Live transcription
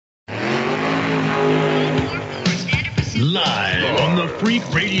Live on the Freak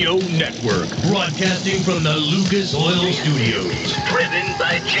Radio Network. Broadcasting from the Lucas Oil Studios. Driven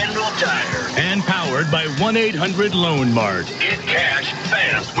by General Tire. And powered by 1-800 Mart. Get cash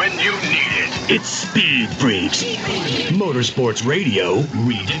fast when you need it. It's Speed Freaks. Motorsports Radio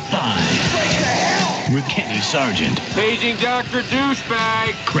redefined. With Kenny Sargent. Paging Dr.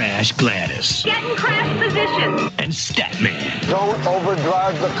 Douchebag. Crash Gladys. Getting crash position. And Statman. Don't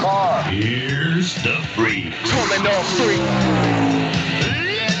overdrive the car. Here's the Freaks. Coming off free.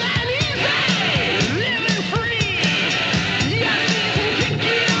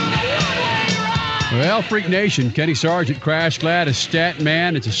 Well, Freak Nation, Kenny Sargent, Crash Gladys,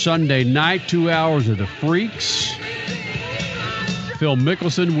 Statman. It's a Sunday night, 2 hours of the Freaks. Phil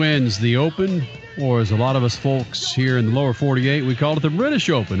Mickelson wins the Open, or as a lot of us folks here in the lower 48, we call it the British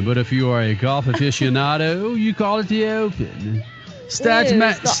Open. But if you are a golf aficionado, you call it the Open. Statsman,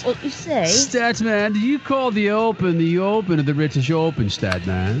 That's not what you say. Statsman, do you call the Open of the British Open,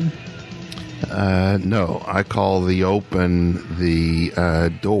 Statman? No, I call the Open the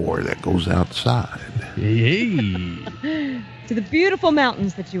door that goes outside. Hey. To the beautiful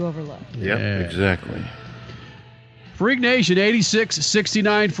mountains that you overlook. Yep, exactly. Freak Nation,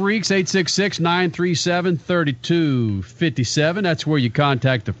 8669 Freaks, 866-937-3257. That's where you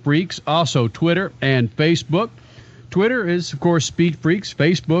contact the Freaks. Also, Twitter and Facebook. Twitter is, of course, Speed Freaks.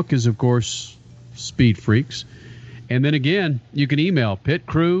 Facebook is, of course, Speed Freaks. And then again, you can email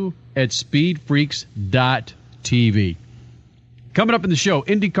pitcrew@speedfreaks.tv. Coming up in the show,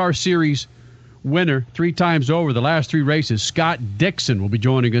 IndyCar Series winner 3 times over the last 3 races, Scott Dixon will be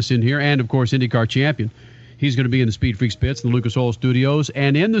joining us in here, and, of course, IndyCar champion. He's going to be in the Speed Freaks pits in the Lucas Oil Studios.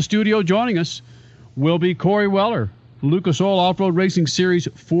 And in the studio joining us will be Corry Weller, Lucas Oil Off-Road Racing Series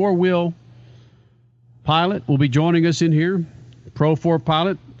 4-wheel pilot, will be joining us in here. Pro 4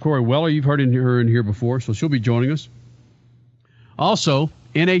 pilot, Corry Weller. You've heard her in here before, so she'll be joining us. Also,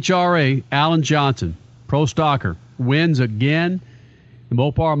 NHRA, Alan Johnson, pro stocker, wins again. The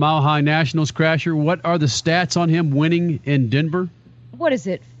Mopar Mile High Nationals crasher. What are the stats on him winning in Denver? What is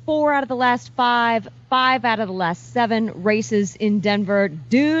it? 4 out of the last 5, 5 out of the last 7 races in Denver.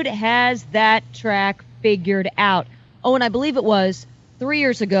 Dude has that track figured out. Oh, and I believe it was 3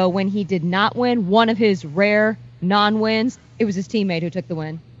 years ago when he did not win one of his rare non-wins. It was his teammate who took the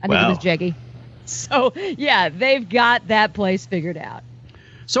win. I think it was Jeggy. So, yeah, they've got that place figured out.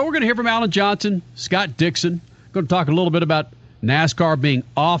 So we're going to hear from Alan Johnson, Scott Dixon. Going to talk a little bit about NASCAR being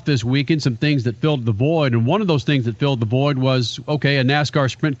off this weekend, some things that filled the void. And one of those things that filled the void was, okay, a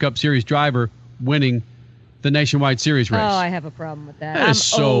NASCAR Sprint Cup Series driver winning the Nationwide Series race. Oh, I have a problem with that. That is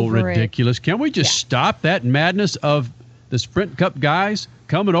so ridiculous. Can we just stop that madness of the Sprint Cup guys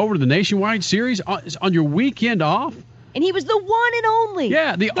coming over to the Nationwide Series on your weekend off? And he was the one and only.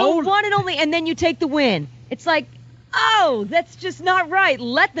 Yeah, the one and only, and then you take the win. It's like, oh, that's just not right.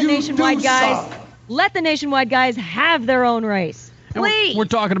 Let the Nationwide guys have their own race. Please. We're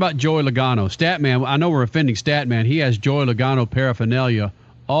talking about Joey Logano. Statman, I know we're offending Statman. He has Joey Logano paraphernalia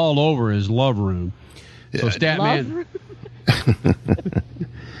all over his love room. So Statman.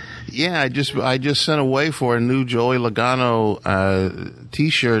 Yeah, I just sent away for a new Joey Logano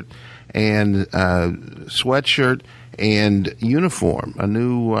T-shirt and sweatshirt and uniform, a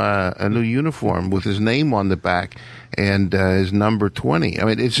new uniform with his name on the back and his number 20. I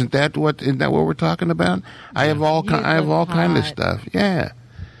mean, isn't that what we're talking about? I have all kind of stuff. Yeah.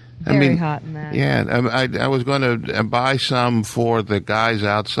 Very hot in that. Yeah, I was going to buy some for the guys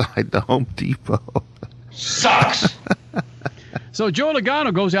outside the Home Depot. Sucks. So Joe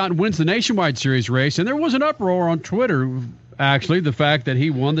Logano goes out and wins the Nationwide Series race, and there was an uproar on Twitter, actually, the fact that he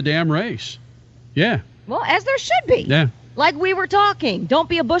won the damn race. Yeah. Well, as there should be. Yeah. Like we were talking. Don't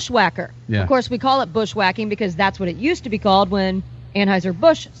be a bushwhacker. Yeah. Of course, we call it bushwhacking because that's what it used to be called when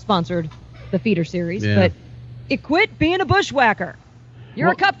Anheuser-Busch sponsored the feeder series. Yeah. But it quit being a bushwhacker. You're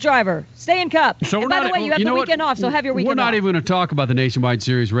a cup driver. Stay in cup. So and by the way, you have the weekend off, so have your weekend off. We're not even going to talk about the Nationwide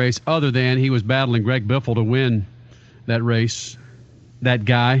Series race other than he was battling Greg Biffle to win that race. That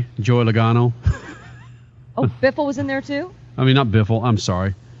guy, Joey Logano. Oh, Biffle was in there too? I mean, not Biffle. I'm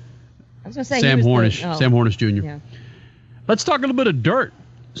sorry. I was going to say Sam Hornish. Sam Hornish Jr. Yeah. Let's talk a little bit of dirt.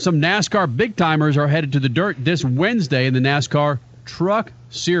 Some NASCAR big-timers are headed to the dirt this Wednesday in the NASCAR Truck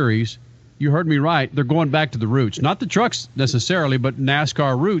Series. You heard me right. They're going back to the roots. Not the trucks necessarily, but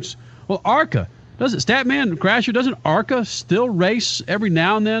NASCAR roots. Well, ARCA. Statman Crasher, doesn't ARCA still race every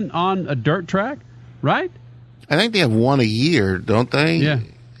now and then on a dirt track? Right? I think they have one a year, don't they? Yeah.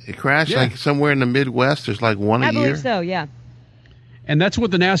 It crashed like somewhere in the Midwest. There's like one a year. I believe so, yeah. And that's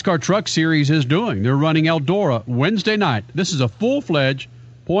what the NASCAR Truck Series is doing. They're running Eldora Wednesday night. This is a full-fledged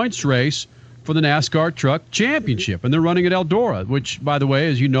points race for the NASCAR Truck Championship. And they're running at Eldora, which, by the way,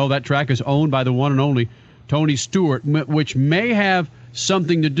 as you know, that track is owned by the one and only Tony Stewart, which may have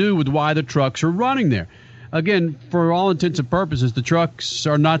something to do with why the trucks are running there. Again, for all intents and purposes, the trucks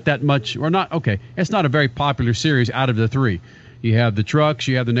are not that much, or not, okay, it's not a very popular series out of the three. You have the trucks,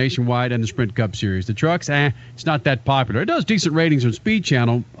 you have the Nationwide, and the Sprint Cup Series. The trucks, it's not that popular. It does decent ratings on Speed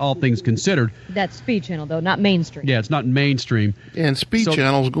Channel, all things considered. That's Speed Channel, though, not mainstream. Yeah, it's not mainstream. Yeah, and Speed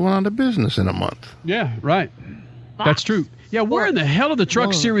Channel's going out of business in a month. Yeah, right. Fox. That's true. Yeah, where in the hell are the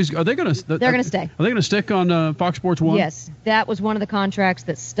truck series? Are they going to? They're going to stay. Are they going to stick on Fox Sports 1? Yes, that was one of the contracts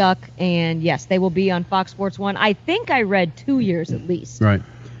that stuck, and yes, they will be on Fox Sports 1. I think I read 2 years at least. Right.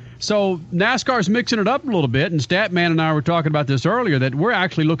 So NASCAR's mixing it up a little bit, and Statman and I were talking about this earlier, that we're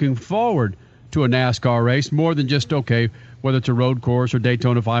actually looking forward to a NASCAR race more than just, okay, whether it's a road course or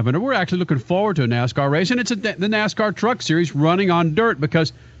Daytona 500. We're actually looking forward to a NASCAR race, and it's the NASCAR Truck Series running on dirt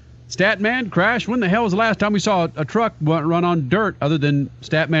because Statman, Crash, when the hell was the last time we saw a truck run on dirt other than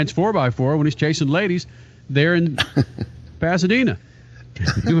Statman's 4x4 when he's chasing ladies there in Pasadena?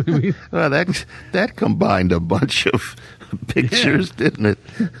 Well, that combined a bunch of pictures, didn't it?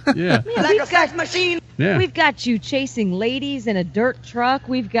 Yeah. Like a sex machine. Yeah. We've got you chasing ladies in a dirt truck.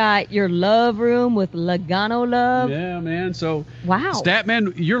 We've got your love room with Logano Love. Yeah, man. So, wow.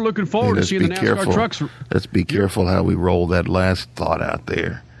 Statman, you're looking forward to seeing the NASCAR trucks. Let's be careful how we roll that last thought out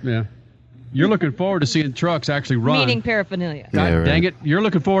there. Yeah. You're looking forward to seeing trucks actually run. Meaning paraphernalia. God Yeah, right. dang it. You're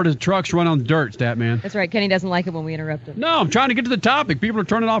looking forward to trucks run on dirt, Statman. That's right. Kenny doesn't like it when we interrupt him. No, I'm trying to get to the topic. People are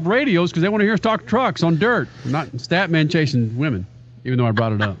turning off radios because they want to hear us talk trucks on dirt. Not Statman chasing women, even though I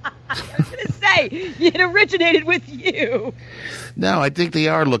brought it up. I was going to say, it originated with you. No, I think they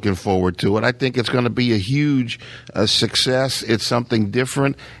are looking forward to it. I think it's going to be a huge success. It's something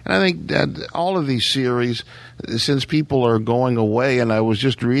different. And I think that all of these series, since people are going away, and I was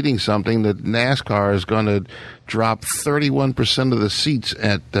just reading something that NASCAR is going to drop 31% of the seats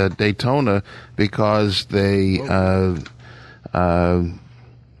at Daytona because they,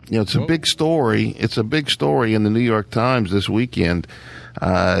 it's a big story. It's a big story in the New York Times this weekend.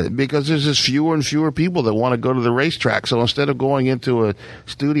 Because there's just fewer and fewer people that want to go to the racetrack. So instead of going into a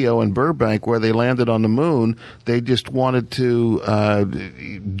studio in Burbank where they landed on the moon, they just wanted to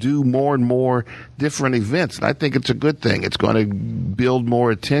do more and more different events. And I think it's a good thing. It's going to build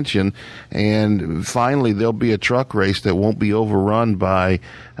more attention. And finally, there'll be a truck race that won't be overrun by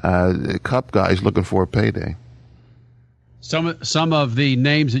Cup guys looking for a payday. Some of the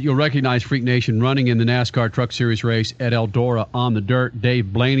names that you'll recognize, Freak Nation, running in the NASCAR Truck Series race at Eldora on the dirt.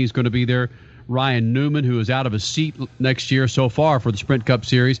 Dave Blaney's going to be there. Ryan Newman, who is out of a seat next year so far for the Sprint Cup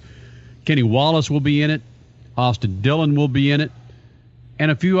Series. Kenny Wallace will be in it. Austin Dillon will be in it.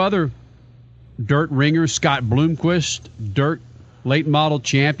 And a few other dirt ringers. Scott Bloomquist, dirt late model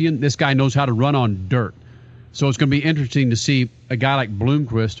champion. This guy knows how to run on dirt. So it's going to be interesting to see a guy like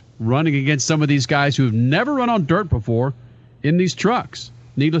Bloomquist running against some of these guys who have never run on dirt before in these trucks.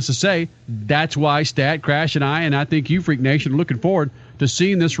 Needless to say, that's why Stat, Crash, and I think you, Freak Nation, are looking forward to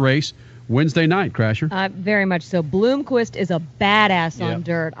seeing this race Wednesday night, Crasher. Very much so. Bloomquist is a badass on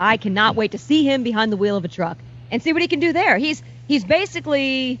dirt. I cannot wait to see him behind the wheel of a truck and see what he can do there. He's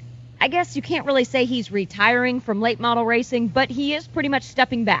basically, I guess you can't really say he's retiring from late model racing, but he is pretty much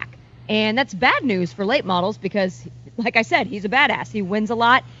stepping back. And that's bad news for late models because, like I said, he's a badass. He wins a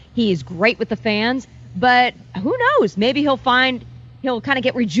lot. He is great with the fans. But who knows? Maybe he'll kind of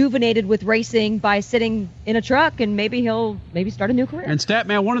get rejuvenated with racing by sitting in a truck, and maybe he'll start a new career. And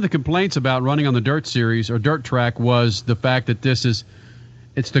Statman, one of the complaints about running on the dirt series or dirt track was the fact that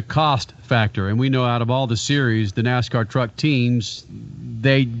it's the cost factor. And we know out of all the series, the NASCAR truck teams,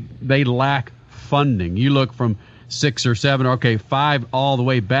 they lack funding. You look from 6 or 7, 5 all the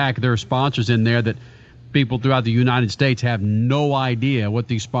way back. There are sponsors in there that people throughout the United States have no idea what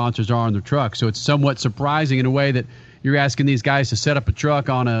these sponsors are on their truck. So it's somewhat surprising in a way that you're asking these guys to set up a truck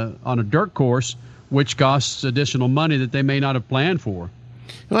on a dirt course, which costs additional money that they may not have planned for.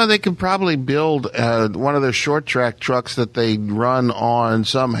 Well, they could probably build one of their short track trucks that they run on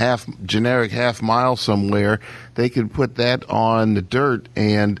some generic half mile somewhere. They could put that on the dirt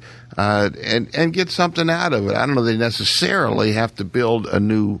and get something out of it. I don't know. They necessarily have to build a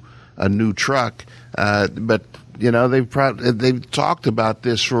new truck, but they've talked about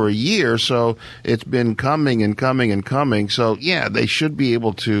this for a year, so it's been coming and coming and coming. So yeah, they should be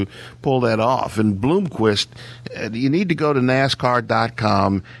able to pull that off. And Bloomquist, you need to go to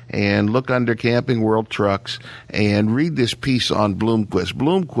NASCAR.com and look under Camping World Trucks and read this piece on Bloomquist.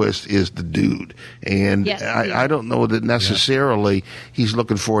 Bloomquist is the dude, and yes, I don't know that necessarily he's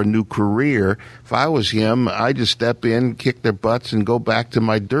looking for a new career. If I was him, I'd just step in, kick their butts, and go back to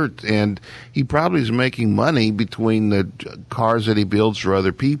my dirt. And he probably is making money between the cars that he builds for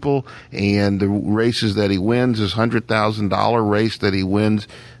other people and the races that he wins, his $100,000 race that he wins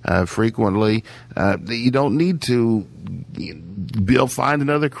frequently. You don't need to find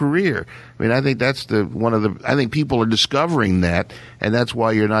another career. I mean, I think that's I think people are discovering that, and that's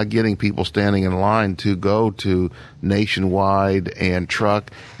why you're not getting people standing in line to go to Nationwide and Truck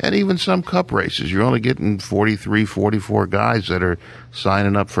and even some Cup races. You're only getting 43, 44 guys that are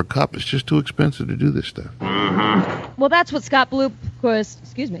signing up for Cup. It's just too expensive to do this stuff. Well, that's what Scott Bloomquist,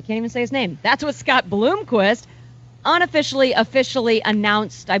 excuse me, I can't even say his name. That's what Scott Bloomquist officially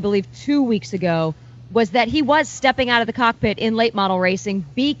announced, I believe 2 weeks ago, was that he was stepping out of the cockpit in late model racing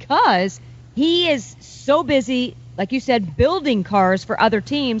because he is so busy, like you said, building cars for other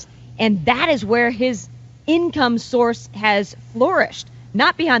teams, and that is where his income source has flourished.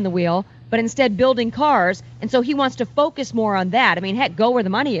 Not behind the wheel, but instead building cars, and so he wants to focus more on that. I mean, heck, go where the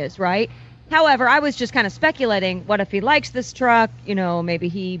money is, right? However, I was just kind of speculating, what if he likes this truck? Maybe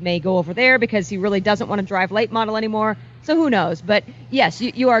he may go over there because he really doesn't want to drive late model anymore. So who knows? But yes,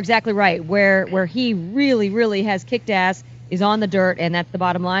 you are exactly right. Where he really, really has kicked ass is on the dirt, and that's the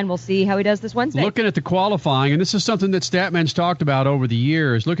bottom line. We'll see how he does this Wednesday. Looking at the qualifying, and this is something that Statman's talked about over the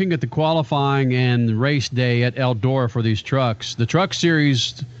years, looking at the qualifying and race day at Eldora for these trucks. The Truck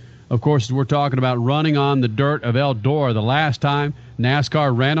Series, of course, we're talking about running on the dirt of Eldora. The last time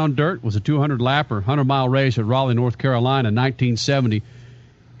NASCAR ran on dirt was a 200-lapper, 100-mile race at Raleigh, North Carolina in 1970.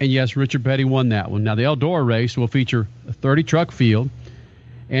 And yes, Richard Petty won that one. Now, the Eldora race will feature a 30-truck field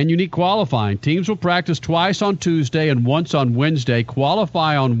and unique qualifying. Teams will practice twice on Tuesday and once on Wednesday,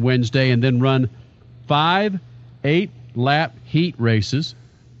 qualify on Wednesday, and then run 5 8-lap heat races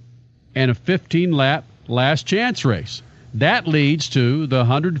and a 15-lap last chance race. That leads to the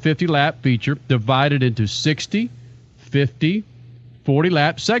 150-lap feature divided into 60, 50,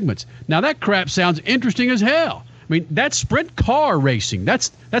 40-lap segments. Now, that crap sounds interesting as hell. I mean, that's sprint car racing.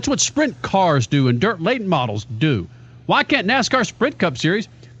 That's what sprint cars do and dirt late models do. Why can't NASCAR Sprint Cup Series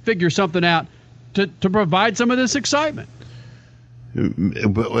figure something out to provide some of this excitement?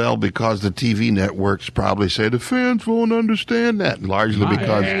 Well, because the TV networks probably say the fans won't understand that, largely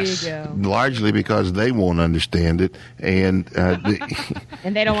because they won't understand it, and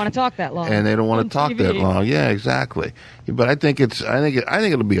and they don't want to talk that long. And they don't want to talk that long. Yeah, exactly. But I think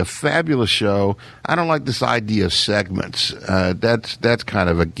it'll be a fabulous show. I don't like this idea of segments. That's kind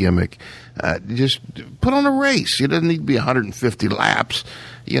of a gimmick. Just put on a race. It doesn't need to be 150 laps.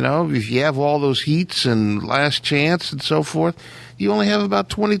 If you have all those heats and last chance and so forth, you only have about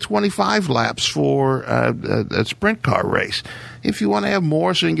 20, 25 laps for a sprint car race. If you want to have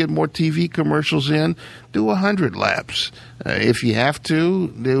more so you can get more TV commercials in, do 100 laps. If you have to,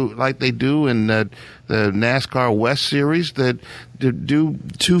 do like they do in the NASCAR West Series, that do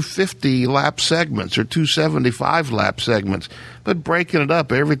 250-lap segments or 275-lap segments. But breaking it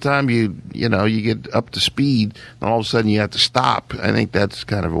up every time you get up to speed, and all of a sudden you have to stop, I think that's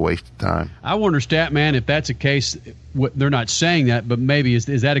kind of a waste of time. I wonder, Statman, if that's a case, they're not saying that, but maybe is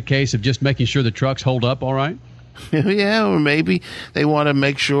that a case of just making sure the trucks hold up all right? Yeah, or maybe they want to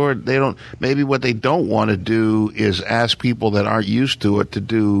make sure they don't. Maybe what they don't want to do is ask people that aren't used to it to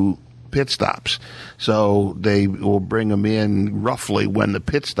do pit stops. So they will bring them in roughly when the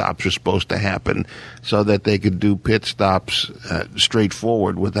pit stops are supposed to happen so that they could do pit stops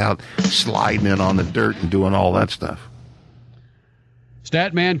straightforward without sliding in on the dirt and doing all that stuff.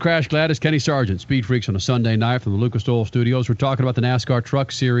 Statman, Crash Gladys, Kenny Sargent, Speed Freaks on a Sunday night from the Lucas Oil Studios. We're talking about the NASCAR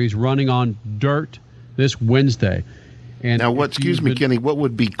Truck Series running on dirt this Wednesday. And now, Kenny, what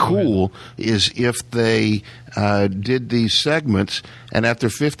would be cool is if they did these segments, and after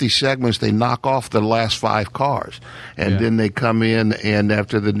 50 segments, they knock off the last 5 cars. And then they come in, and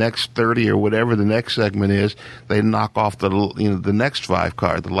after the next 30 or whatever the next segment is, they knock off the next 5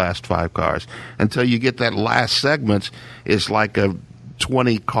 cars, the last 5 cars. Until you get that last segment, it's like a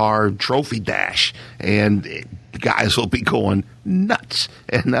 20-car trophy dash. And guys will be going nuts.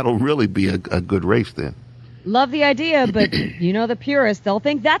 And that'll really be a good race then. Love the idea, but the purists, they'll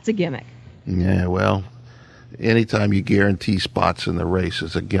think that's a gimmick. Yeah, well, anytime you guarantee spots in the race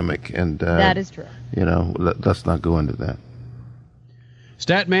is a gimmick. And that is true. Let's not go into that.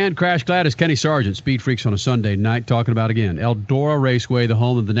 Statman, Crash Gladys, Kenny Sargent, Speed Freaks on a Sunday night, talking about, again, Eldora Raceway, the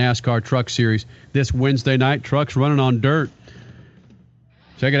home of the NASCAR Truck Series. This Wednesday night, trucks running on dirt.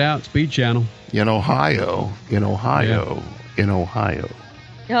 Check it out, Speed Channel. In Ohio.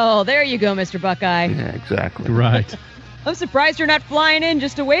 Oh, there you go, Mr. Buckeye. Yeah, exactly. Right. I'm surprised you're not flying in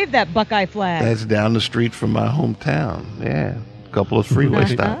just to wave that Buckeye flag. That's down the street from my hometown. Yeah, a couple of freeway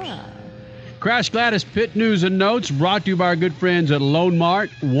stops. Crash Gladys Pit News and Notes brought to you by our good friends at Loan Mart.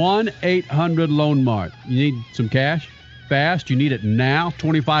 1-800-LOAN MART. You need some cash? Fast. You need it now.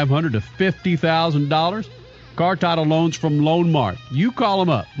 $2,500 to $50,000. Car title loans from Loan Mart. You call them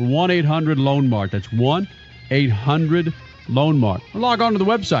up. 1-800-LOAN MART. That's 1-800-LOAN MART. Or log on to the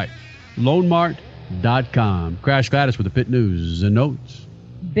website, loanmart.com. Crash Gladys with the Pit News and Notes.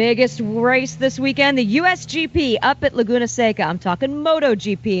 Biggest race this weekend, the USGP up at Laguna Seca. I'm talking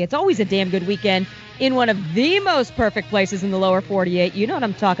MotoGP. It's always a damn good weekend in one of the most perfect places in the lower 48. You know what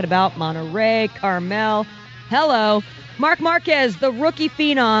I'm talking about. Monterey, Carmel. Hello. Marc Marquez, the rookie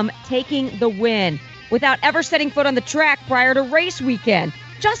phenom, taking the win without ever setting foot on the track prior to race weekend,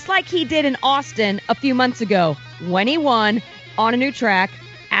 just like he did in Austin a few months ago when he won on a new track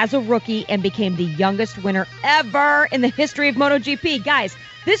as a rookie and became the youngest winner ever in the history of MotoGP. Guys,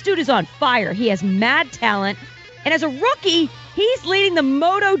 this dude is on fire. He has mad talent. And as a rookie, he's leading the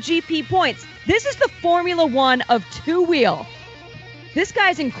MotoGP points. This is the Formula One of two-wheel. This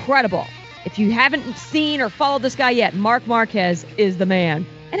guy's incredible. If you haven't seen or followed this guy yet, Marc Marquez is the man.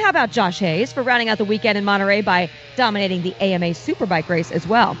 And how about Josh Hayes for rounding out the weekend in Monterey by dominating the AMA Superbike race as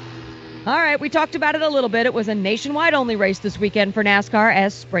well? All right, we talked about it a little bit. It was a nationwide-only race this weekend for NASCAR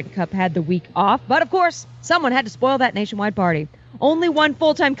as Sprint Cup had the week off. But, of course, someone had to spoil that nationwide party. Only one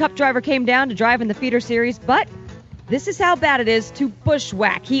full-time Cup driver came down to drive in the feeder series, but this is how bad it is to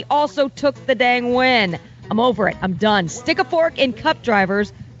bushwhack. He also took the dang win. I'm over it. I'm done. Stick a fork in Cup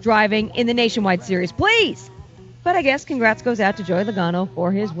drivers driving in the nationwide series, please. But I guess congrats goes out to Joey Logano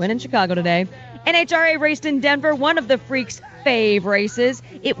for his win in Chicago today. NHRA raced in Denver, one of the Freaks' fave races.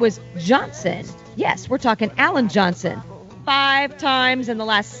 It was Johnson. Yes, we're talking Alan Johnson. 5 times in the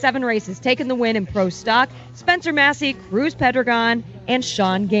last 7 races, taking the win in pro stock. Spencer Massey, Cruz Pedregon, and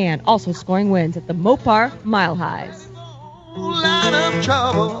Sean Gann also scoring wins at the Mopar Mile Highs. Whole lot of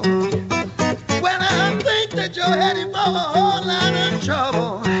trouble. When I think that you're heading for a whole lot of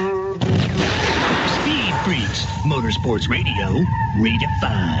trouble. Speed Freaks, Motorsports Radio,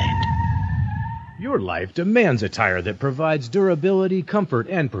 redefined. Your life demands a tire that provides durability, comfort,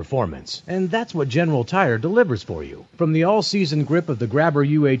 and performance. And that's what General Tire delivers for you. From the all-season grip of the Grabber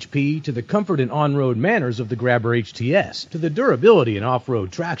UHP to the comfort and on-road manners of the Grabber HTS to the durability and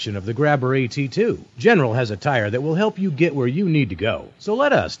off-road traction of the Grabber AT2, General has a tire that will help you get where you need to go. So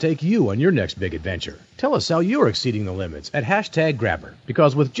let us take you on your next big adventure. Tell us how you're exceeding the limits at #Grabber.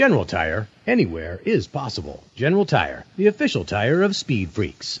 Because with General Tire, anywhere is possible. General Tire, the official tire of Speed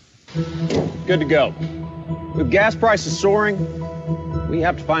Freaks. Good to go. With gas prices soaring, we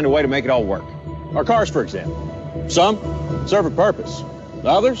have to find a way to make it all work. Our cars, for example. Some serve a purpose.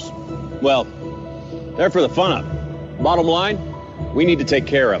 Others, well, they're for the fun of it. Bottom line, we need to take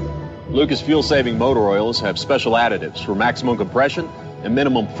care of them. Lucas fuel-saving motor oils have special additives for maximum compression and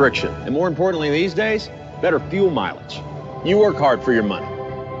minimum friction. And more importantly these days, better fuel mileage. You work hard for your money.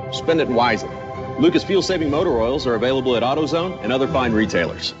 Spend it wisely. Lucas fuel-saving motor oils are available at AutoZone and other fine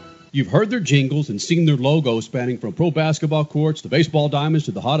retailers. You've heard their jingles and seen their logos spanning from pro basketball courts, the baseball diamonds,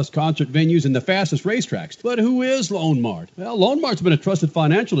 to the hottest concert venues and the fastest racetracks. But who is Loan Mart? Well, Loan Mart's been a trusted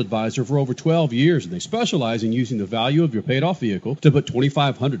financial advisor for over 12 years, and they specialize in using the value of your paid-off vehicle to put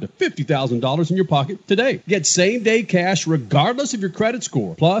 $2,500 to $50,000 in your pocket today. Get same-day cash regardless of your credit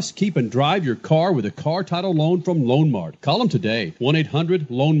score. Plus, keep and drive your car with a car title loan from Loan Mart. Call them today,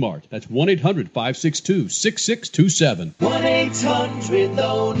 1-800-LOAN-MART. That's 1-800-562-6627.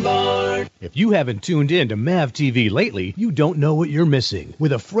 1-800-LOAN-MART. If you haven't tuned in to MAV TV lately, you don't know what you're missing.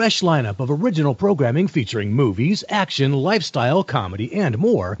 With a fresh lineup of original programming featuring movies, action, lifestyle, comedy, and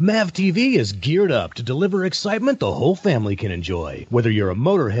more, MAV TV is geared up to deliver excitement the whole family can enjoy. Whether you're a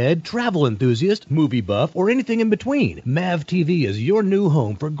motorhead, travel enthusiast, movie buff, or anything in between, MAV TV is your new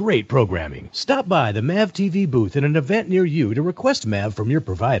home for great programming. Stop by the MAV TV booth at an event near you to request MAV from your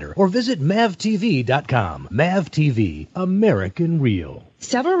provider, or visit MAVTV.com. MAV TV, American Real.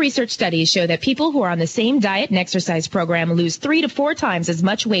 Several research studies show that people who are on the same diet and exercise program lose 3 to 4 times as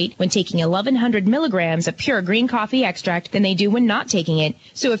much weight when taking 1,100 milligrams of pure green coffee extract than they do when not taking it.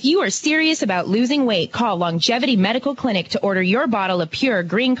 So if you are serious about losing weight, call Longevity Medical Clinic to order your bottle of pure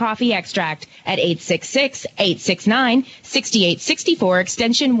green coffee extract at 866-869-6864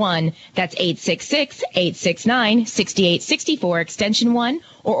 extension 1. That's 866-869-6864 extension 1,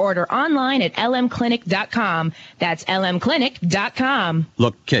 or order online at lmclinic.com. That's lmclinic.com.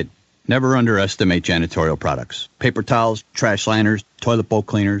 Look, kid, never underestimate janitorial products. Paper towels, trash liners, toilet bowl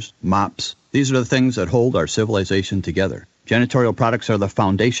cleaners, mops. These are the things that hold our civilization together. Janitorial products are the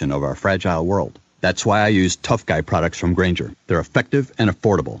foundation of our fragile world. That's why I use Tough Guy products from Grainger. They're effective and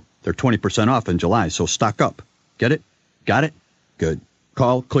affordable. They're 20% off in July, so stock up. Get it? Got it? Good.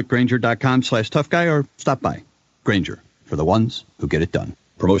 Call clickgrainger.com/toughguy or stop by. Grainger, for the ones who get it done.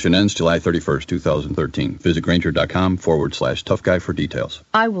 Promotion ends July 31st, 2013. Visit Grainger.com/toughguy for details.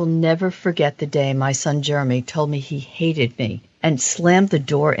 I will never forget the day my son Jeremy told me he hated me and slammed the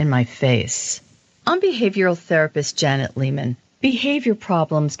door in my face. I'm behavioral therapist Janet Lehman. Behavior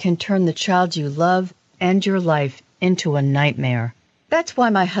problems can turn the child you love and your life into a nightmare. That's why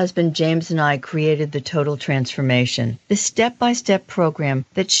my husband James and I created the Total Transformation, the step-by-step program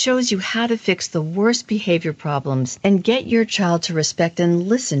that shows you how to fix the worst behavior problems and get your child to respect and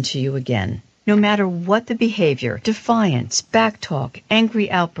listen to you again. No matter what the behavior, defiance, backtalk, angry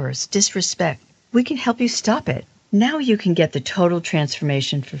outbursts, disrespect, we can help you stop it. Now you can get the Total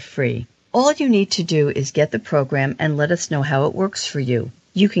Transformation for free. All you need to do is get the program and let us know how it works for you.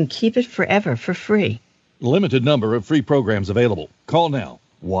 You can keep it forever for free. Limited number of free programs available. Call now.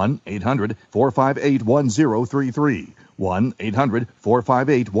 1-800-458-1033.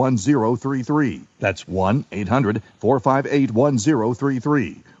 1-800-458-1033. That's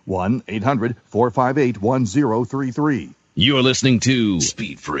 1-800-458-1033. 1-800-458-1033. You're listening to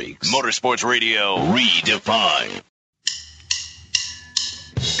Speed Freaks Motorsports Radio Redefined.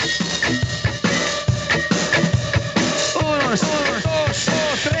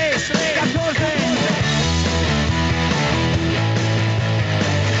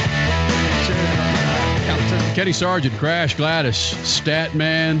 Kenny Sargent, Crash Gladys,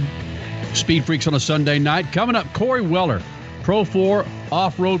 Statman, Speed Freaks on a Sunday night. Coming up, Corry Weller, Pro 4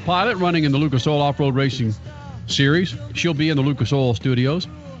 off-road pilot running in the Lucas Oil Off-Road Racing Series. She'll be in the Lucas Oil Studios.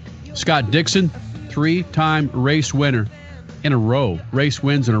 Scott Dixon, 3-time race winner in a row. Race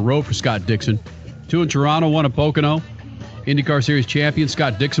wins in a row for Scott Dixon. 2 in Toronto, 1 at Pocono. IndyCar Series champion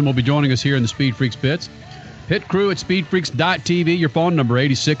Scott Dixon will be joining us here in the Speed Freaks pits. Pit crew at speedfreaks.tv. Your phone number,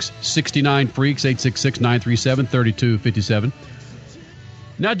 8669-FREAKS, 866-937-3257.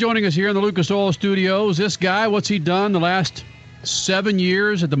 Now joining us here in the Lucas Oil Studios, this guy, what's he done the last 7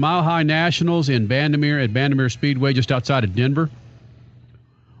 years at the Mile High Nationals in Bandimere, at Bandimere Speedway just outside of Denver?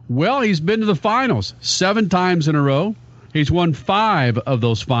 Well, he's been to the finals 7 times in a row. He's won 5 of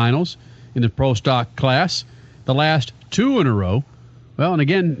those finals in the Pro Stock class, the last 2 in a row. Well, and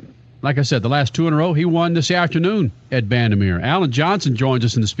again, like I said, the last 2 in a row, he won this afternoon at Bandimere. Alan Johnson joins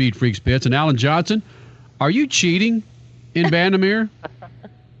us in the Speed Freaks pits. And Alan Johnson, are you cheating in Bandimere?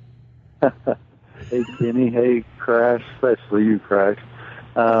 Hey, Kenny. Hey, Crash. Especially you, Crash.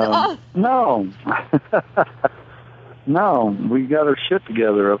 No. No, we got our shit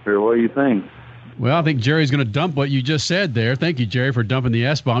together up here. What do you think? Well, I think Jerry's going to dump what you just said there. Thank you, Jerry, for dumping the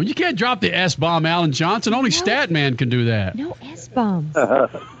S-bomb. You can't drop the S-bomb, Alan Johnson. Only Statman can do that. No S-bombs. I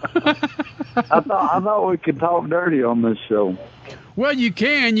thought we could talk dirty on this show. Well, you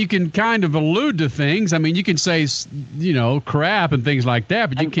can. You can kind of allude to things. I mean, you can say, crap and things like that,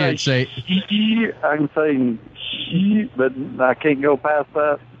 but you can't say... I can say shit, but I can't go past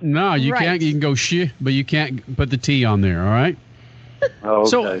that. No, you can't. You can go shit, but you can't put the T on there, all right?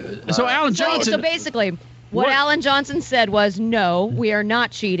 Oh, okay. So Alan Johnson... So basically, what Alan Johnson said was, no, we are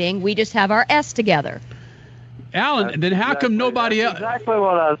not cheating. We just have our S together. Alan, then how come nobody else... Exactly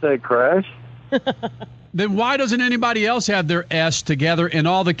what I said, Crash. Then why doesn't anybody else have their S together in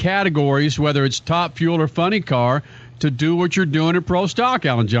all the categories, whether it's Top Fuel or Funny Car, to do what you're doing at Pro Stock,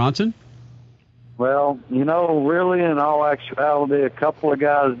 Alan Johnson? Well, really, in all actuality, a couple of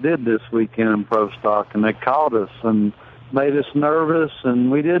guys did this weekend in Pro Stock, and they caught us and made us nervous, and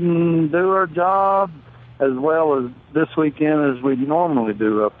we didn't do our job as well as this weekend as we normally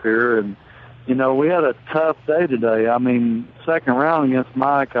do up here. And, we had a tough day today. I mean, second round against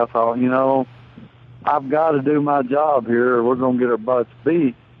Mike, I thought, I've got to do my job here or we're going to get our butts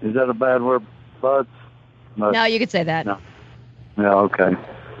beat. Is that a bad word, butts? No, you could say that. No. Yeah, okay.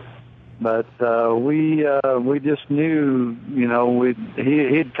 But we just knew,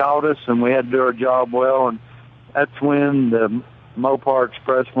 he'd caught us and we had to do our job well. And that's when the Mopar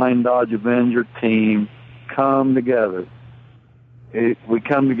Express Lane Dodge Avenger team come together. We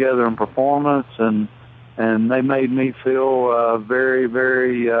come together in performance, and they made me feel very,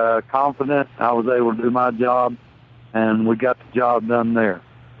 very confident. I was able to do my job, and we got the job done there.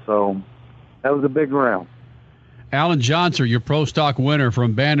 So that was a big round. Alan Johnson, your Pro Stock winner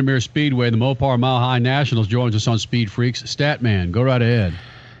from Vandermeer Speedway, the Mopar Mile High Nationals, joins us on Speed Freaks. Statman, go right ahead.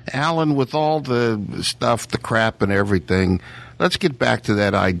 Alan, with all the stuff, the crap and everything, let's get back to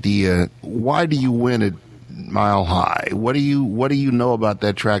that idea. Why do you win at Mile High? What do you know about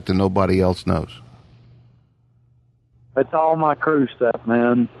that track that nobody else knows? It's all my crew stuff,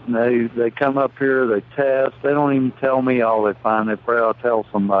 man. They come up here, they test. They don't even tell me all they find. They pray I'll tell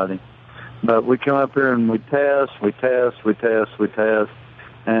somebody. But we come up here and we test.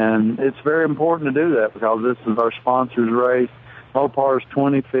 And it's very important to do that because this is our sponsors race. Mopar's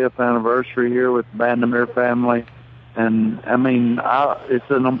 25th anniversary here with the Vandermeer family. And, I mean,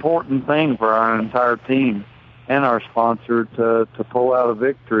 it's an important thing for our entire team and our sponsor to pull out a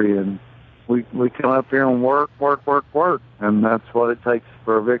victory. And we come up here and work. And that's what it takes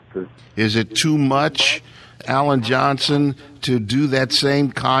for a victory. Is it too much, Alan Johnson, to do that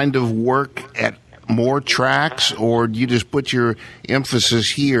same kind of work at more tracks, or do you just put your emphasis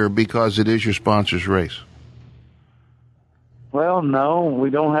here because it is your sponsor's race? Well, no, we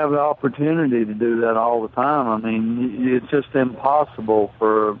don't have the opportunity to do that all the time. I mean, it's just impossible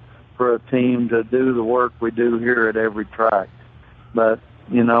for a team to do the work we do here at every track. But,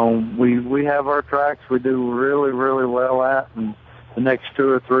 you know, we have our tracks we do really, really well at, and the next two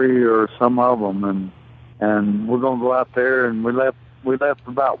or three are some of them. And we're going to go out there, and we left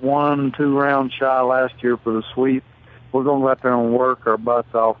about 1-2 rounds shy last year for the sweep. We're going to go out there and work our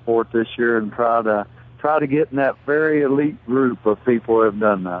butts off for it this year and try to get in that very elite group of people who have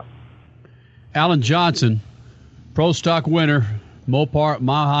done that. Alan Johnson, Pro Stock winner, Mopar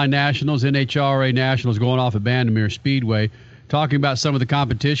Mile High Nationals, NHRA Nationals going off at Vandermeer Speedway. Talking about some of the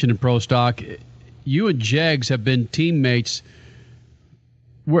competition in Pro Stock, you and Jegs have been teammates,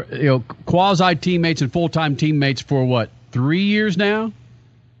 quasi teammates and full-time teammates for what, 3 years now?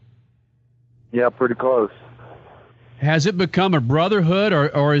 Yeah, pretty close. Has it become a brotherhood,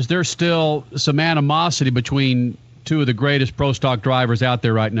 or is there still some animosity between two of the greatest Pro Stock drivers out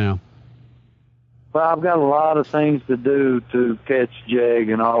there right now? Well, I've got a lot of things to do to catch Jag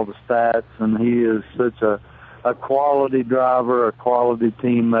and all the stats, and he is such a quality driver, a quality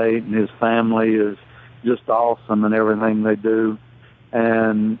teammate, and his family is just awesome in everything they do.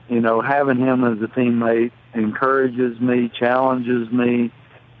 And, you know, having him as a teammate encourages me, challenges me,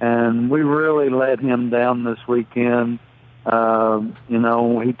 and we really let him down this weekend. You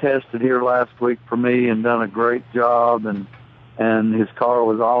know, he tested here last week for me and done a great job, and his car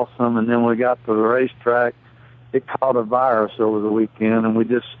was awesome. And then we got to the racetrack, it caught a virus over the weekend, and we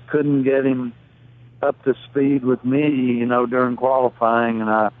just couldn't get him up to speed with me, you know, during qualifying. And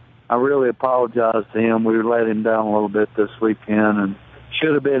I really apologize to him. We let him down a little bit this weekend, and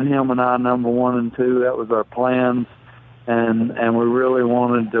should have been him and I number 1 and 2. That was our plans, and we really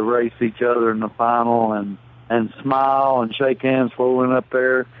wanted to race each other in the final and smile and shake hands before we went up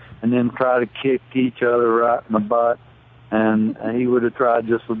there, and then try to kick each other right in the butt. And he would have tried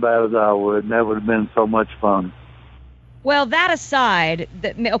just as bad as I would, and that would have been so much fun. Well, that aside,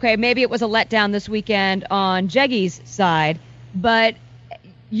 okay, maybe it was a letdown this weekend on Jeggy's side, but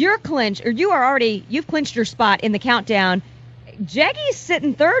you've clinched your spot in the countdown. Jeggy's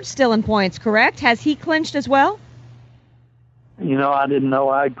sitting third still in points, correct? Has he clinched as well? You know, I didn't know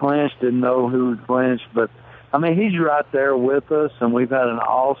I'd clinched, didn't know who had clinched, but, I mean, he's right there with us, and we've had an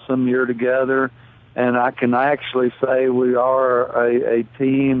awesome year together, and I can actually say we are a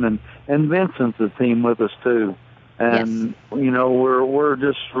team, and Vincent's a team with us, too. And, yes. You know, we're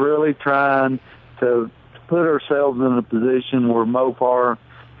just really trying to put ourselves in a position where Mopar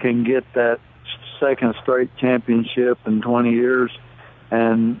can get that second straight championship in 20 years.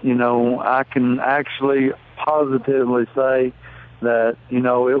 And, you know, I can actually positively say that, you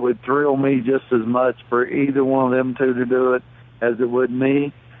know, it would thrill me just as much for either one of them two to do it as it would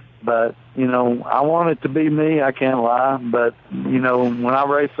me. But, you know, I want it to be me, I can't lie. But, you know, when I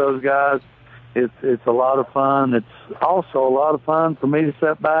race those guys, it's a lot of fun. It's also a lot of fun for me to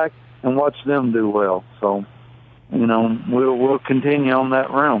sit back and watch them do well. So, you know, we'll continue on that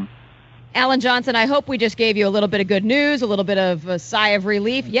realm. Alan Johnson, I hope we just gave you a little bit of good news, a little bit of a sigh of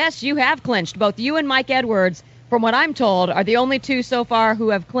relief. Yes, you have clinched. Both you and Mike Edwards, from what I'm told, are the only two so far who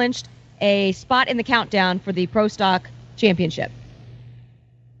have clinched a spot in the countdown for the Pro Stock Championship.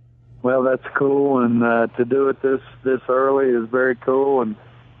 Well, that's cool, and to do it this early is very cool. And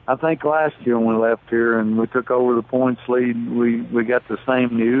I think last year when we left here and we took over the points lead, we got the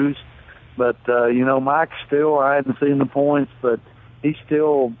same news. But, Mike's still, I hadn't seen the points, but he's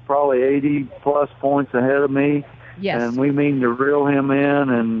still probably 80-plus points ahead of me. Yes. And we mean to reel him in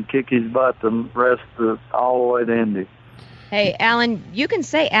and kick his butt the rest of all the way to Indy. Hey, Alan, you can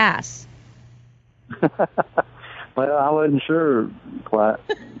say ass. Well, I wasn't sure,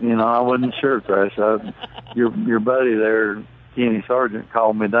 I wasn't sure, Trash. Your buddy there, Kenny Sargent,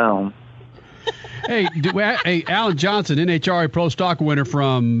 called me down. Hey, Alan Johnson, NHRA Pro Stock winner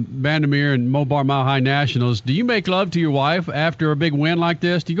from Vandermeer and Mopar Mile High Nationals. Do you make love to your wife after a big win like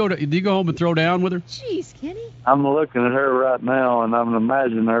this? Do you go home and throw down with her? Jeez, Kenny. I'm looking at her right now, and I'm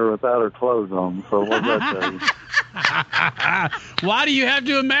imagining her without her clothes on. So what's that tell you? Why do you have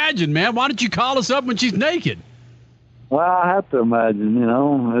to imagine, man? Why don't you call us up when she's naked? Well, I have to imagine,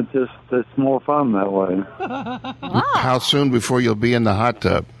 it's more fun that way. How soon before you'll be in the hot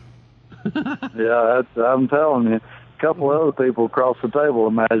tub? Yeah, I'm telling you. A couple of other people across the table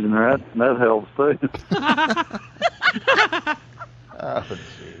imagine her. That helps, too. Oh, geez.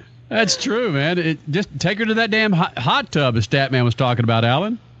 That's true, man. Just take her to that damn hot tub as Statman was talking about,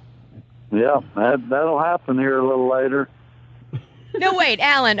 Alan. Yeah, that'll happen here a little later. No, wait,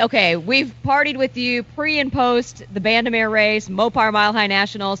 Alan. Okay, we've partied with you pre and post the Vandermeer race, Mopar Mile High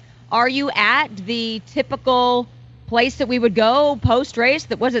Nationals. Are you at the typical place that we would go post-race?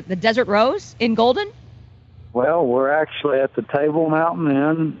 Was it the Desert Rose in Golden? Well, we're actually at the Table Mountain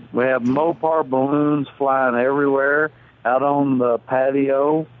Inn. We have Mopar balloons flying everywhere out on the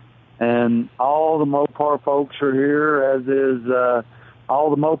patio, and all the Mopar folks are here, as is all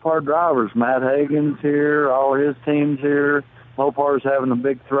the Mopar drivers. Matt Hagan's here, all his team's here. Mopar's having a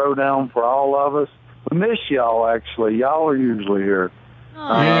big throwdown for all of us. We miss y'all, actually. Y'all are usually here.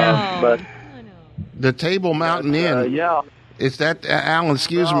 But the Table Mountain Inn. Yeah. Is that Alan?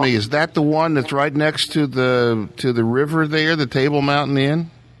 Excuse me. Is that the one that's right next to the river there? The Table Mountain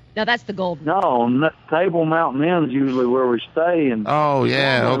Inn. No, that's the Golden. No, Table Mountain Inn is usually where we stay. And oh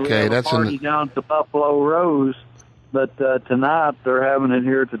yeah, okay, that's party down at the Buffalo Rose. But tonight they're having it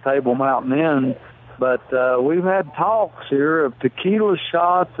here at the Table Mountain Inn. But we've had talks here of tequila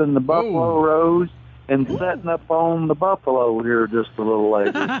shots in the Buffalo Rose and setting up on the Buffalo here just a little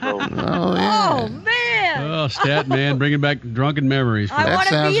later. So. Oh, yeah. Oh, man. Oh, Stat Man, bringing back drunken memories. I want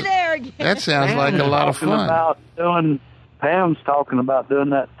to be there again. That sounds like a lot of fun. Pam's talking about doing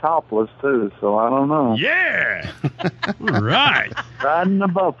that topless, too, so I don't know. Yeah. All right. Riding the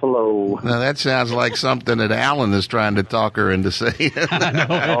Buffalo. Now, that sounds like something that Alan is trying to talk her into saying. I know.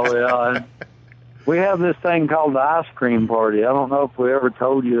 Oh, yeah. We have this thing called the ice cream party. I don't know if we ever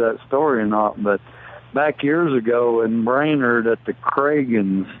told you that story or not, but back years ago in Brainerd at the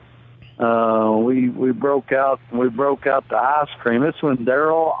Cragans, we broke out the ice cream. It's when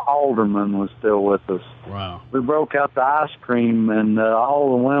Darrell Alderman was still with us. Wow. We broke out the ice cream, and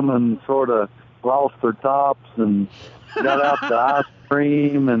all the women sort of lost their tops and got out the ice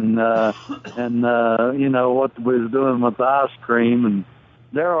cream, and what we was doing with the ice cream. And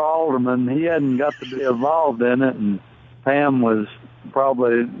Darrell Alderman, he hadn't got to be involved in it, and Pam was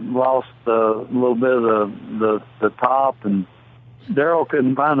probably lost a little bit of the top, and Darrell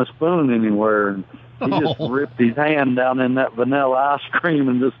couldn't find a spoon anywhere, and he just ripped his hand down in that vanilla ice cream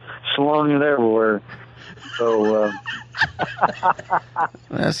and just slung it everywhere. So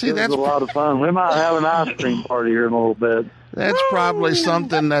see, it was a lot of fun. We might have an ice cream party here in a little bit. That's probably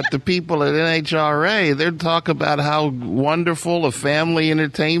something that the people at NHRA, they'd talk about how wonderful a family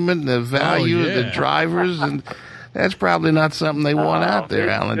entertainment, the value of the drivers, and that's probably not something they want out there,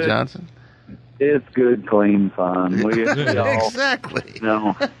 Alan Johnson. It's good, clean fun. Exactly.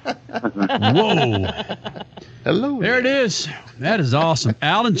 Whoa. Hello. There it is. That is awesome.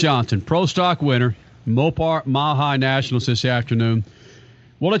 Alan Johnson, Pro Stock winner, Mopar Mile High Nationals this afternoon.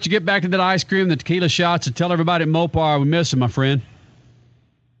 We'll let you get back to that ice cream, the tequila shots, and tell everybody at Mopar we miss them, my friend.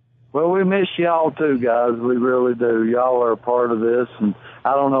 Well, we miss y'all too, guys. We really do. Y'all are a part of this, and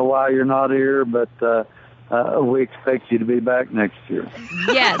I don't know why you're not here, but we expect you to be back next year.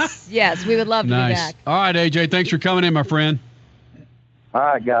 Yes, we would love to be back. All right, AJ, thanks for coming in, my friend. All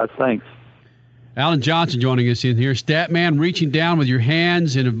right, guys, thanks. Alan Johnson joining us in here. Statman reaching down with your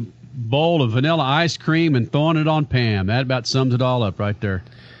hands in a bowl of vanilla ice cream and throwing it on Pam. That about sums it all up right there.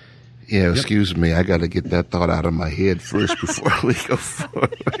 Yeah, excuse me. I got to get that thought out of my head first before we go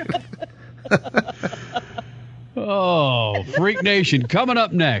forward. Oh, Freak Nation. Coming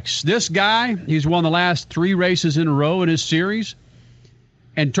up next, this guy, he's won the last 3 races in a row in his series.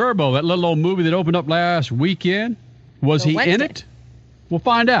 And Turbo, that little old movie that opened up last weekend, was he in it? We'll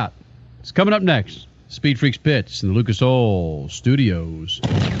find out. It's coming up next. Speed Freaks Pits in the Lucas Oil Studios.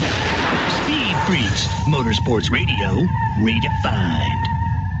 Speed Freaks, Motorsports Radio, redefined.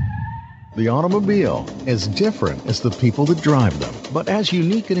 The automobile, as different as the people that drive them, but as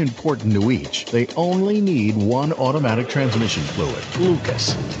unique and important to each, they only need one automatic transmission fluid,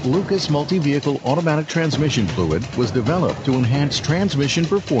 Lucas. Lucas Multi-Vehicle Automatic Transmission Fluid was developed to enhance transmission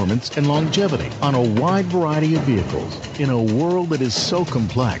performance and longevity on a wide variety of vehicles. In a world that is so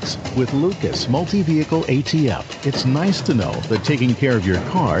complex, with Lucas Multi-Vehicle ATF, it's nice to know that taking care of your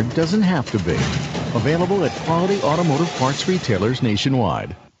car doesn't have to be. Available at quality automotive parts retailers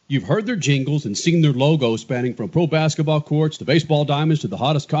nationwide. You've heard their jingles and seen their logos spanning from pro basketball courts to baseball diamonds to the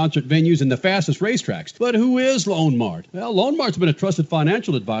hottest concert venues and the fastest racetracks. But who is Lone Mart? Well, Lone Mart's been a trusted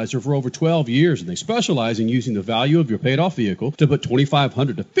financial advisor for over 12 years, and they specialize in using the value of your paid-off vehicle to put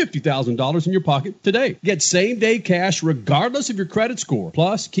 $2,500 to $50,000 in your pocket today. Get same-day cash regardless of your credit score.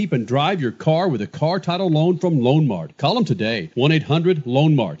 Plus, keep and drive your car with a car title loan from Lone Mart. Call them today.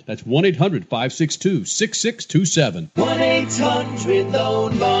 1-800-LONE-MART. That's 1-800-562-6627.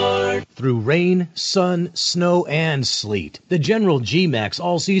 1-800-LONE-MART. Through rain, sun, snow, and sleet, the General G-Max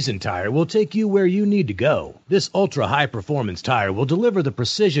All-Season Tire will take you where you need to go. This ultra-high-performance tire will deliver the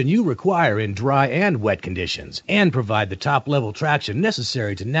precision you require in dry and wet conditions and provide the top-level traction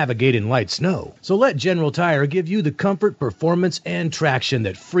necessary to navigate in light snow. So let General Tire give you the comfort, performance, and traction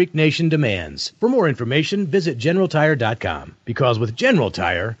that Freak Nation demands. For more information, visit GeneralTire.com. Because with General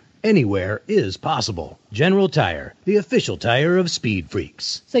Tire, anywhere is possible. General Tire, the official tire of Speed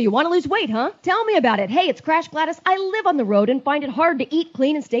Freaks. So you want to lose weight, huh? Tell me about it. Hey, it's Crash Gladys. I live on the road and find it hard to eat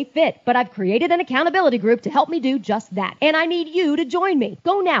clean and stay fit, but I've created an accountability group to help me do just that. And I need you to join me.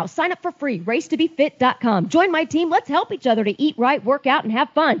 Go now. Sign up for free. Racetobefit.com. Join my team. Let's help each other to eat right, work out, and have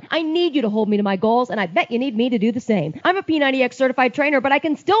fun. I need you to hold me to my goals, and I bet you need me to do the same. I'm a P90X certified trainer, but I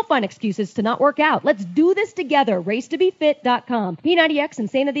can still find excuses to not work out. Let's do this together. Racetobefit.com. P90X,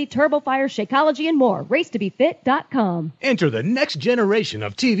 Insanity, TurboFire, Shakeology, and more. Racetobefit.com. Enter the next generation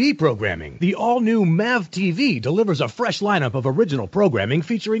of TV programming. The all-new MAV TV delivers a fresh lineup of original programming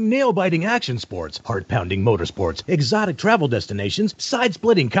featuring nail-biting action sports, heart-pounding motorsports, exotic travel destinations,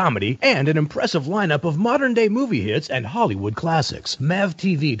 side-splitting comedy, and an impressive lineup of modern-day movie hits and Hollywood classics. MAV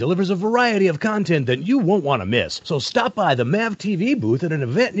TV delivers a variety of content that you won't want to miss. So stop by the MAV TV booth at an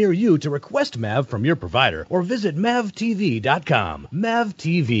event near you to request MAV from your provider or visit MAVTV.com. MAV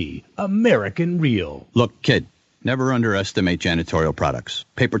TV, American Real. Look, kid, never underestimate janitorial products.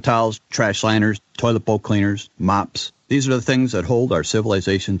 Paper towels, trash liners, toilet bowl cleaners, mops. These are the things that hold our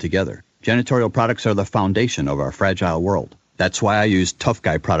civilization together. Janitorial products are the foundation of our fragile world. That's why I use Tough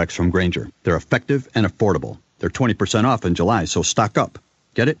Guy products from Grainger. They're effective and affordable. They're 20% off in July, so stock up.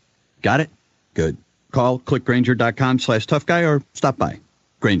 Get it? Got it? Good. Call clickgrainger.com/toughguy or stop by.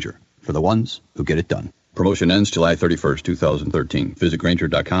 Grainger, for the ones who get it done. Promotion ends July 31st, 2013. Visit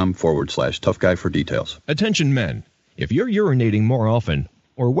Grainger.com/toughguy for details. Attention men, if you're urinating more often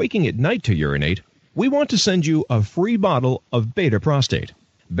or waking at night to urinate, we want to send you a free bottle of Beta Prostate.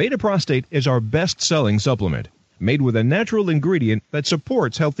 Beta Prostate is our best-selling supplement, made with a natural ingredient that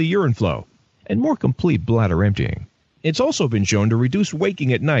supports healthy urine flow and more complete bladder emptying. It's also been shown to reduce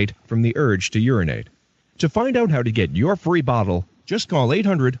waking at night from the urge to urinate. To find out how to get your free bottle, just call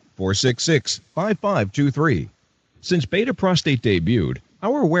 800-466-5523. Since Beta Prostate debuted,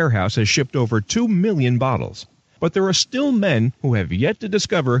 our warehouse has shipped over 2 million bottles. But there are still men who have yet to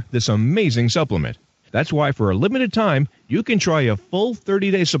discover this amazing supplement. That's why for a limited time, you can try a full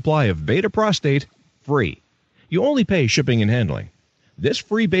 30-day supply of Beta Prostate free. You only pay shipping and handling. This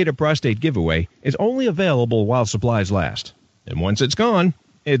free Beta Prostate giveaway is only available while supplies last. And once it's gone,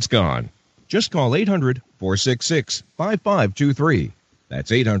 it's gone. Just call 800-466-5523.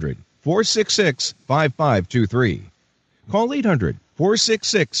 That's 800-466-5523. Call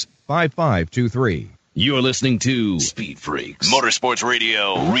 800-466-5523. You're listening to Speed Freaks Motorsports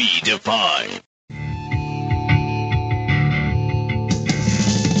Radio Redefined.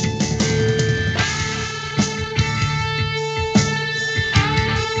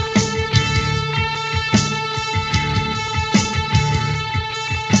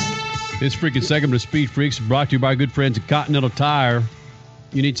 This freaking segment of Speed Freaks is brought to you by our good friends at Continental Tire.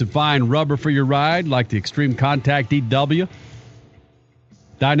 You need some fine rubber for your ride, like the Extreme Contact DW.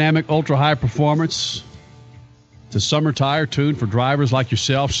 Dynamic ultra-high performance. It's a summer tire tuned for drivers like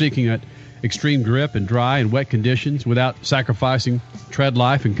yourself seeking that extreme grip in dry and wet conditions without sacrificing tread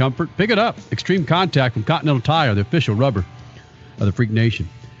life and comfort. Pick it up. Extreme Contact from Continental Tire, the official rubber of the Freak Nation.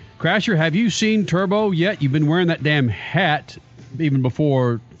 Crasher, have you seen Turbo yet? You've been wearing that damn hat even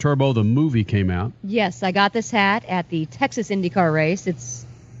before Turbo the movie came out. Yes, I got this hat at the Texas IndyCar race. It's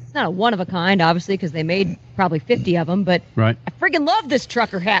It's not a one-of-a-kind, obviously, because they made probably 50 of them, but right. I friggin' love this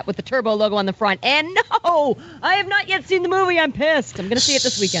trucker hat with the turbo logo on the front. And no, I have not yet seen the movie. I'm pissed. I'm going to see it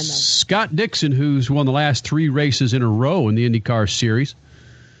this weekend, though. Scott Dixon, who's won the last 3 races in a row in the IndyCar series,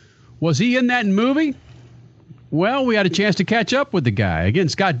 was he in that movie? Well, we had a chance to catch up with the guy. Again,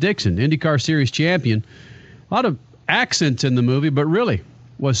 Scott Dixon, IndyCar series champion. A lot of accents in the movie, but really,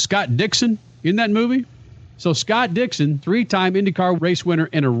 was Scott Dixon in that movie? So Scott Dixon, 3-time IndyCar race winner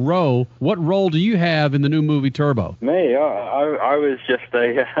in a row. What role do you have in the new movie Turbo? Me, I was just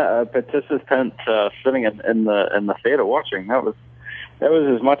a participant sitting in the theater watching. That was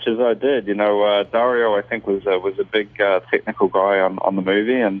as much as I did. Dario, I think, was a big technical guy on the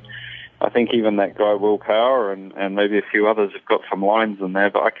movie, and I think even that guy Will Power and maybe a few others have got some lines in there,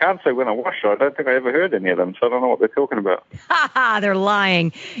 but I can't say when I watched it. I don't think I ever heard any of them, so I don't know what they're talking about. Ha ha, they're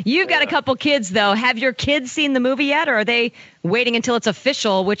lying. You've got a couple kids, though. Have your kids seen the movie yet, or are they waiting until it's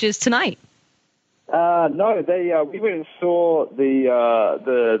official, which is tonight? No, we went and saw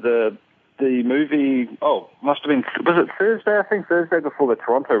the movie. Oh, must have been, was it Thursday? I think Thursday before the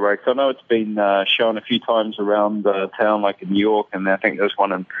Toronto race. I know it's been shown a few times around town, like in New York, and I think there's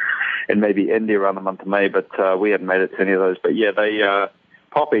one in maybe Indy around the month of May, but we hadn't made it to any of those. But yeah,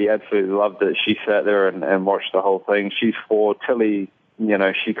 Poppy absolutely loved it. She sat there and watched the whole thing. She's 4. Tilly,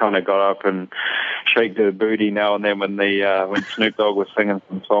 she kind of got up and shaked her booty now and then when Snoop Dogg was singing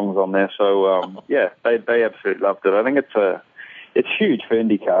some songs on there. So yeah, they absolutely loved it. I think it's huge for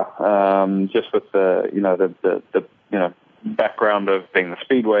IndyCar, just with the background of being the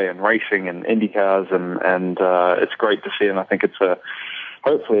speedway and racing and IndyCars, and it's great to see, and I think it's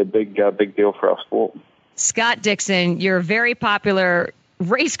hopefully a big deal for our sport. Scott Dixon, you're a very popular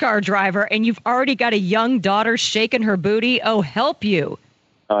race car driver, and you've already got a young daughter shaking her booty. Oh, help you!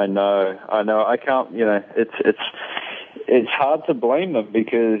 I know. I can't. It's hard to blame them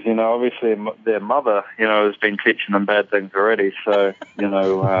because, obviously their mother, has been teaching them bad things already. So,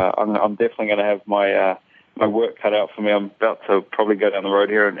 I'm definitely going to have my work cut out for me. I'm about to probably go down the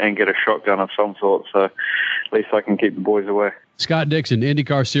road here and get a shotgun of some sort. So at least I can keep the boys away. Scott Dixon,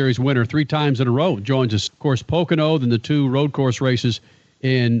 IndyCar Series winner 3 times in a row, joins us, of course, Pocono, then the 2 road course races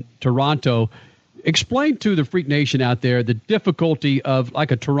in Toronto. Explain to the Freak Nation out there the difficulty of like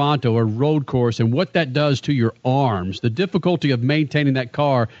a Toronto or road course and what that does to your arms, the difficulty of maintaining that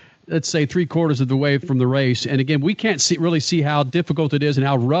car, let's say 3/4 of the way from the race. And again, we can't really see how difficult it is and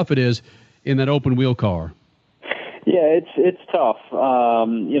how rough it is in that open wheel car. Yeah, it's tough.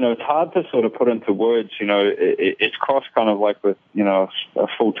 It's hard to sort of put into words. It's crossed kind of like with, a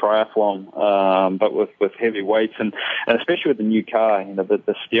full triathlon, but with heavy weights and especially with the new car,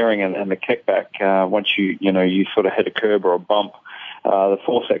 the steering and the kickback, once you sort of hit a curb or a bump, the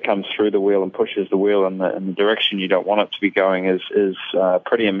force that comes through the wheel and pushes the wheel in the direction you don't want it to be going is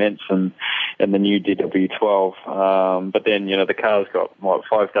pretty immense in the new DW12. But then, the car's got,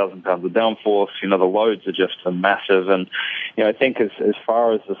 5,000 pounds of downforce. The loads are just massive. And, I think as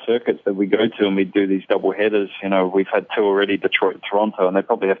far as the circuits that we go to and we do these double headers, we've had 2 already, Detroit and Toronto, and they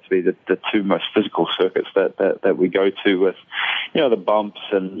probably have to be the 2 most physical circuits that we go to with, the bumps,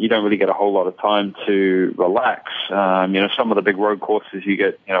 and you don't really get a whole lot of time to relax. Some of the big road courses you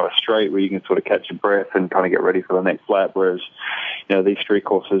get, a straight where you can sort of catch your breath and kind of get ready for the next lap, whereas, these street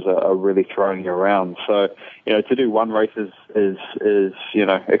courses are really throwing you around. So, to do one race is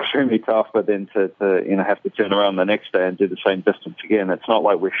extremely tough, but then to have to turn around the next day and do the same distance again. It's not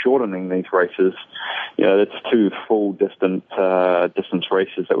like we're shortening these races. It's 2 full distance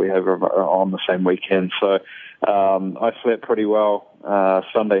races that we have on the same weekend. So, I slept pretty well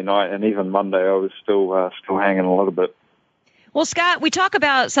Sunday night, and even Monday I was still hanging a little bit. Well, Scott, we talk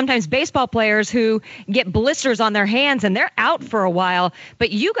about sometimes baseball players who get blisters on their hands and they're out for a while. But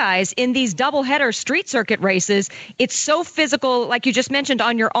you guys in these doubleheader street circuit races, it's so physical, like you just mentioned,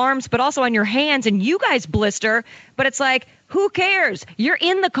 on your arms, but also on your hands. And you guys blister. But it's like, who cares? You're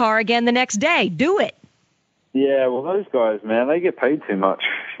in the car again the next day. Do it. Yeah, well, those guys, man, they get paid too much.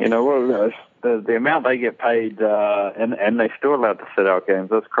 The amount they get paid, and they're still allowed to sit out games.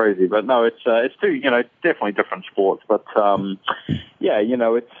 That's crazy. But no, it's two, definitely different sports. But it's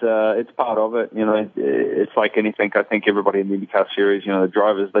part of it. It's like anything. I think everybody in the IndyCar series, the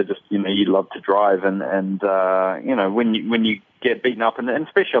drivers, they just, you love to drive, and when you get beaten up, and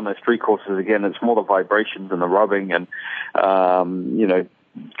especially on those street courses, again, it's more the vibrations and the rubbing, and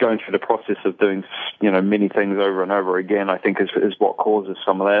going through the process of doing, many things over and over again, I think is what causes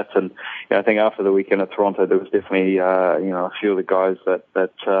some of that. And I think after the weekend at Toronto, there was definitely, a few of the guys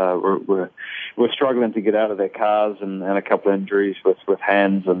that were struggling to get out of their cars, and a couple of injuries with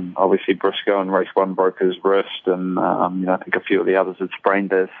hands, and obviously Briscoe in race 1 broke his wrist, and I think a few of the others had sprained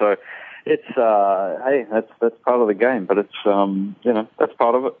there. So it's hey, that's part of the game, but it's that's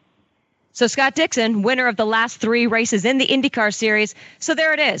part of it. So Scott Dixon, winner of the last 3 races in the IndyCar series. So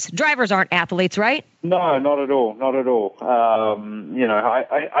there it is. Drivers aren't athletes, right? No, not at all. Not at all.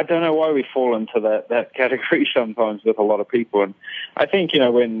 I don't know why we fall into that category sometimes with a lot of people. And I think,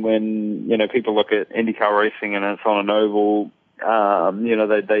 when people look at IndyCar racing and it's on an oval,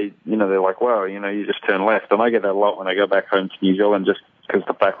 they're like, wow, you just turn left. And I get that a lot when I go back home to New Zealand, just because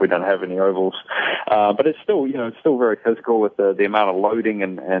the fact we don't have any ovals. But it's still, it's still very physical with the amount of loading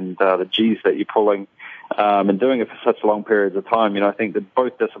and the G's that you're pulling, and doing it for such long periods of time. I think that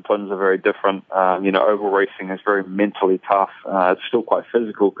both disciplines are very different. Oval racing is very mentally tough. It's still quite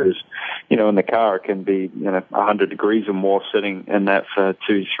physical because, in the car it can be, 100 degrees or more sitting in that for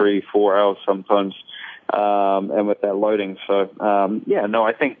 2, 3, 4 hours sometimes, and with that loading. So,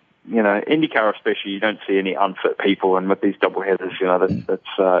 I think, IndyCar especially, you don't see any unfit people, and with these double headers,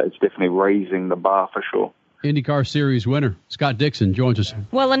 it's definitely raising the bar for sure. IndyCar Series winner Scott Dixon joins us.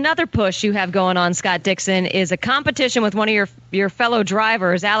 Well, another push you have going on, Scott Dixon, is a competition with one of your fellow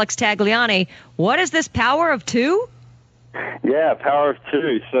drivers, Alex Tagliani. What is this Power of 2? Yeah, Power of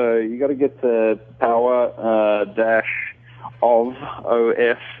 2. So you got to get to power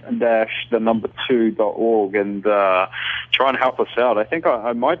of-the-number2.org and try and help us out. I think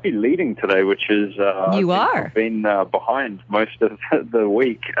I might be leading today, which is I've been behind most of the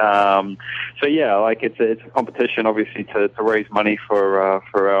week. It's a competition, obviously, to raise money for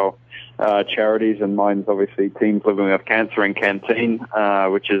our charities, and mine's obviously Teens Living with Cancer in Canteen,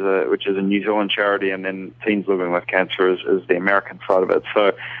 which is a New Zealand charity, and then Teens Living with Cancer is the American side of it.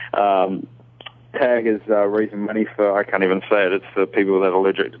 So. TAG is raising money for, I can't even say it, it's for people that are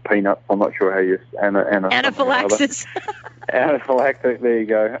allergic to peanuts. I'm not sure how you... Anaphylaxis. Anaphylactic, there you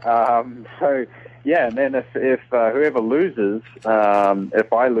go. And then if whoever loses,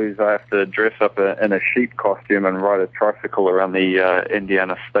 if I lose, I have to dress up in a sheep costume and ride a tricycle around the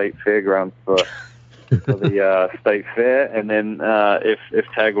Indiana State Fairgrounds for the state fair. And then if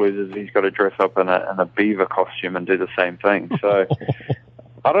TAG loses, he's got to dress up in a beaver costume and do the same thing. So...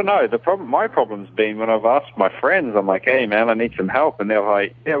 I don't know. My problem's been when I've asked my friends, I'm like, hey, man, I need some help. And they're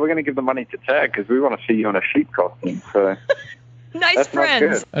like, yeah, we're going to give the money to TAG because we want to see you in a sheep costume. So nice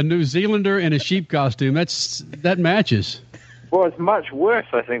friends. A New Zealander in a sheep costume, that matches. Well, it's much worse,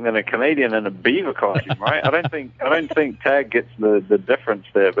 I think, than a Canadian in a beaver costume, right? I don't think TAG gets the difference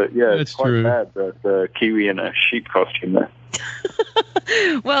there. But, yeah, it's quite true. Bad, the Kiwi in a sheep costume there.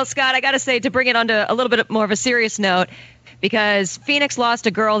 Well, Scott, I got to say, to bring it on to a little bit more of a serious note, because Phoenix lost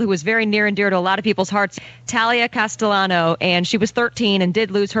a girl who was very near and dear to a lot of people's hearts, Talia Castellano, and she was 13 and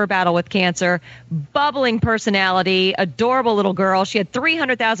did lose her battle with cancer. Bubbling personality, adorable little girl. She had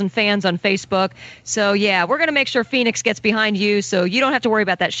 300,000 fans on Facebook. So, yeah, we're going to make sure Phoenix gets behind you so you don't have to worry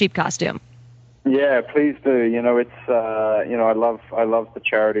about that sheep costume. Yeah, please do. It's I love the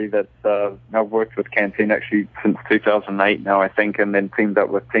charity that I've worked with Canteen actually since 2008 now, I think, and then teamed up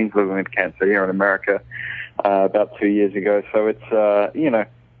with Teens Living with Cancer here in America about 2 years ago. So it's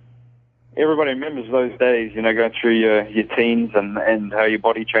everybody remembers those days, going through your teens and how your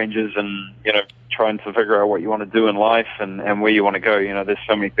body changes, and trying to figure out what you want to do in life and where you want to go. There's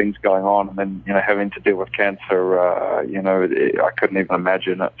so many things going on, and then having to deal with cancer, I couldn't even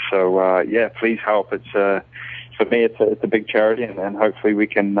imagine it. So please help. It's for me, it's a big charity, and hopefully we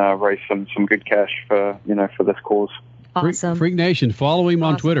can raise some good cash for this cause. Awesome. Freak Nation, follow him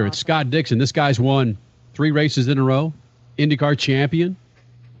on Twitter. It's Scott Dixon. This guy's won 3 races in a row, IndyCar champion.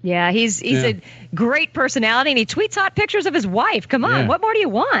 Yeah, he's a great personality, and he tweets hot pictures of his wife. Come on, what more do you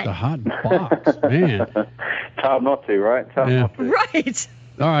want? The hot box, man. It's hard not to, right? Not to. Right.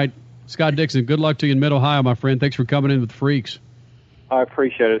 All right, Scott Dixon, good luck to you in Mid-Ohio, my friend. Thanks for coming in with Freaks. I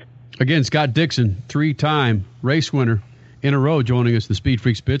appreciate it. Again, Scott Dixon, 3-time race winner in a row, joining us in the Speed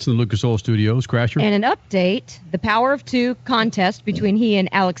Freaks pits in the Lucas Oil Studios. Crasher. And an update, the Power of 2 contest between he and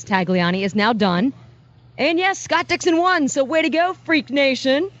Alex Tagliani is now done. And yes, Scott Dixon won, so way to go, Freak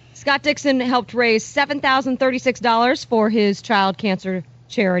Nation. Scott Dixon helped raise $7,036 for his child cancer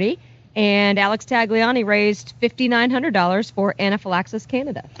charity, and Alex Tagliani raised $5,900 for Anaphylaxis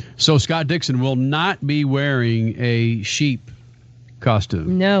Canada. So Scott Dixon will not be wearing a sheep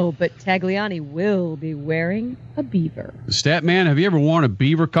costume. No, but Tagliani will be wearing a beaver. Statman, have you ever worn a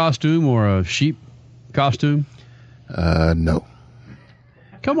beaver costume or a sheep costume? No.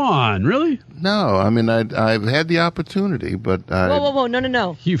 Come on, really? No, I mean, I've had the opportunity, but... Whoa,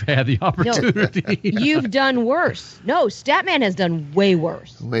 no. You've had the opportunity. No, you've done worse. No, Statman has done way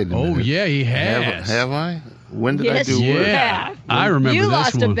worse. Wait a minute. Oh, yeah, he has. Have I? When did Yes, I do you worse? have. I remember You this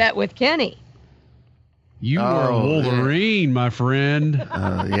lost one. a bet with Kenny. You were a Wolverine, my friend.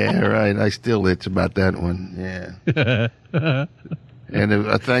 Yeah, right. I still itch about that one. Yeah.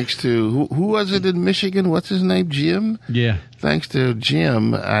 And thanks to, who was it in Michigan? What's his name? Jim? Yeah. Thanks to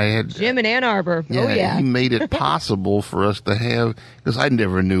Jim, Jim in Ann Arbor. He made it possible for us to have, because I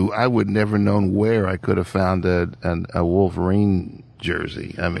would never known where I could have found a Wolverine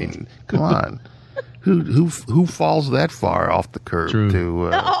jersey. I mean, come on. Who falls that far off the curb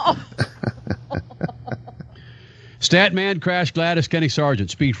to Statman, Crash Gladys, Kenny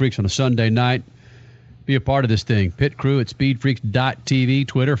Sargent, Speed Freaks on a Sunday night. Be a part of this thing. Pit crew at speedfreaks.tv,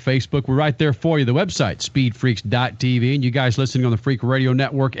 Twitter, Facebook. We're right there for you. The website, speedfreaks.tv. And you guys listening on the Freak Radio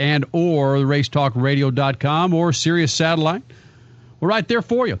Network and or the racetalkradio.com or Sirius Satellite. We're right there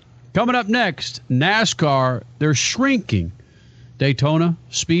for you. Coming up next, NASCAR. They're shrinking Daytona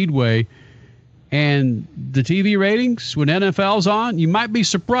Speedway. And the TV ratings, when NFL's on, you might be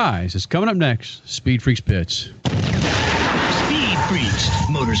surprised. It's coming up next. Speed Freaks Pits. Speed Freaks,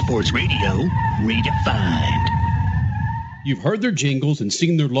 Motorsports Radio, redefined. You've heard their jingles and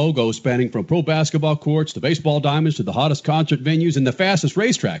seen their logos spanning from pro basketball courts to baseball diamonds to the hottest concert venues and the fastest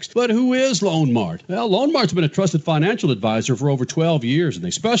racetracks. But who is Lone Mart? Well, Lone Mart's been a trusted financial advisor for over 12 years, and they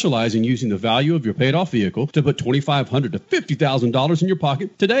specialize in using the value of your paid-off vehicle to put $2,500 to $50,000 in your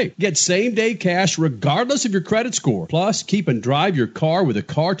pocket today. Get same-day cash regardless of your credit score. Plus, keep and drive your car with a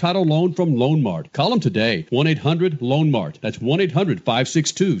car title loan from Lone Mart. Call them today, 1-800-LONE-MART. That's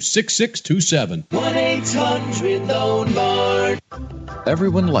 1-800-562-6627. 1-800-LONE-MART.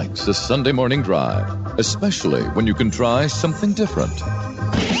 Everyone likes a Sunday morning drive, especially when you can try something different.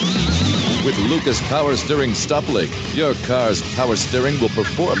 With Lucas Power Steering Stop Leak, your car's power steering will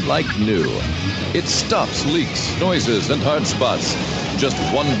perform like new. It stops leaks, noises, and hard spots. Just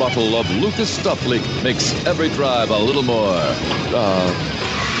one bottle of Lucas Stop Leak makes every drive a little more,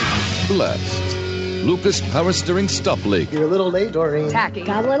 blessed. Lucas Power Steering Stop Leak. You're a little late, Doreen. Tacky.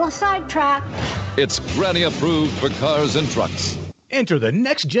 Got a little sidetracked. It's granny approved for cars and trucks. Enter the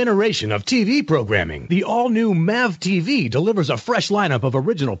next generation of TV programming. The all-new MAV TV delivers a fresh lineup of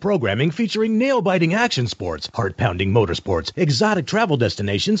original programming featuring nail-biting action sports, heart-pounding motorsports, exotic travel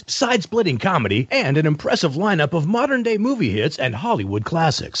destinations, side-splitting comedy, and an impressive lineup of modern-day movie hits and Hollywood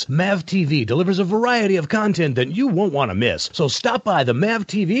classics. MAV TV delivers a variety of content that you won't want to miss. So stop by the MAV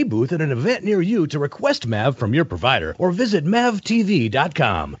TV booth at an event near you to request MAV from your provider or visit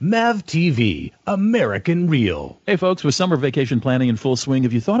mavtv.com. MAV TV, American Real. Hey folks, with summer vacation planning in full swing,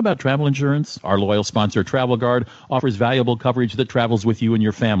 have you thought about travel insurance? Our loyal sponsor, Travel Guard, offers valuable coverage that travels with you and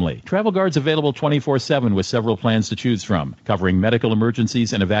your family. Travel Guard's available 24/7 with several plans to choose from, covering medical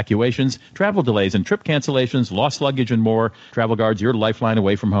emergencies and evacuations, travel delays and trip cancellations, lost luggage, and more. Travel Guard's your lifeline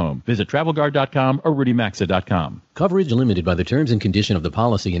away from home. Visit TravelGuard.com or RudyMaxa.com. Coverage limited by the terms and condition of the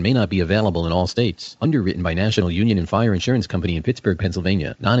policy and may not be available in all states. Underwritten by National Union and Fire Insurance Company in Pittsburgh,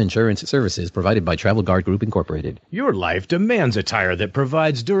 Pennsylvania. Non-insurance services provided by Travel Guard Group Incorporated. Your life demands a tire that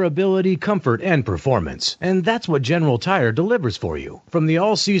provides durability, comfort, and performance. And that's what General Tire delivers for you. From the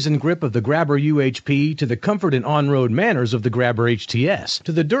all-season grip of the Grabber UHP to the comfort and on-road manners of the Grabber HTS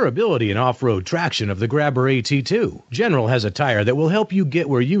to the durability and off-road traction of the Grabber AT2, General has a tire that will help you get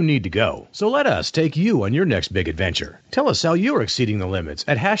where you need to go. So let us take you on your next big adventure. Tell us how you're exceeding the limits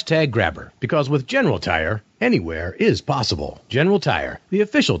at #Grabber. Because with General Tire, anywhere is possible. General Tire, the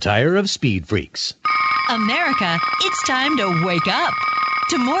official tire of Speed Freaks. America, it's time to wake up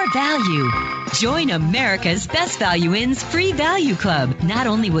to more value. Join America's Best Value Inn's Free Value Club. Not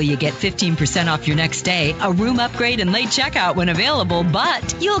only will you get 15% off your next stay, a room upgrade, and late checkout when available,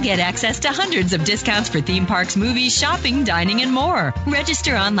 but you'll get access to hundreds of discounts for theme parks, movies, shopping, dining, and more.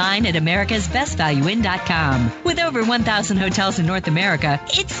 Register online at americasbestvalueinn.com. With over 1,000 hotels in North America,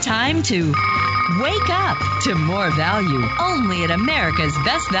 it's time to wake up to more value. Only at America's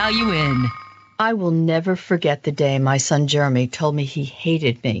Best Value Inn. I will never forget the day my son Jeremy told me he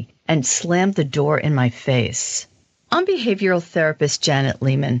hated me and slammed the door in my face. I'm behavioral therapist Janet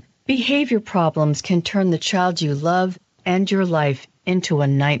Lehman. Behavior problems can turn the child you love and your life into a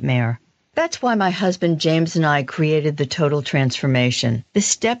nightmare. That's why my husband James and I created the Total Transformation, the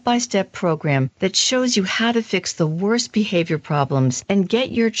step-by-step program that shows you how to fix the worst behavior problems and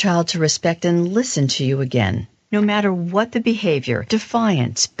get your child to respect and listen to you again. No matter what the behavior,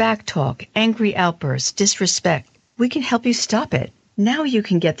 defiance, backtalk, angry outbursts, disrespect, we can help you stop it. Now you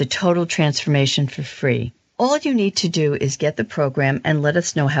can get the Total Transformation for free. All you need to do is get the program and let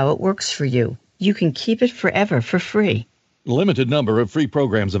us know how it works for you. You can keep it forever for free. Limited number of free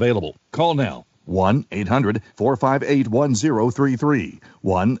programs available. Call now. 1-800-458-1033.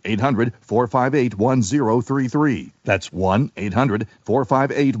 1-800-458-1033. That's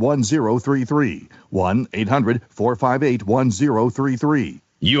 1-800-458-1033. 1-800-458-1033.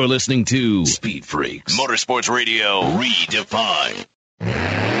 You're listening to Speed Freaks Motorsports Radio Redefined.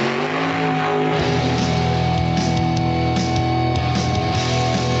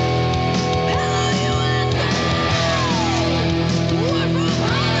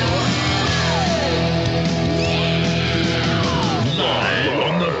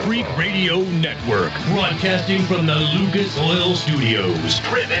 Radio Network, broadcasting from the Lucas Oil Studios.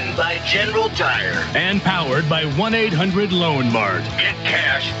 Driven by General Tire. And powered by 1-800 Loan Mart. Get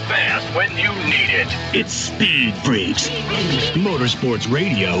cash fast when you need it. It's Speed Freaks. Motorsports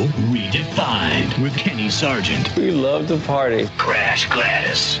Radio Redefined with Kenny Sargent. We love to party. Crash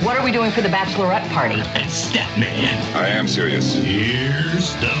Gladys. What are we doing for the bachelorette party? And Statman. I am serious.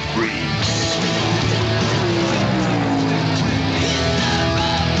 Here's the Freaks.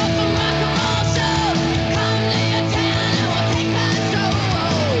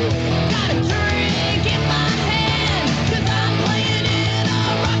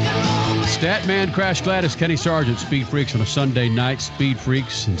 Statman, Crash Gladys, Kenny Sargent, Speed Freaks on a Sunday night. Speed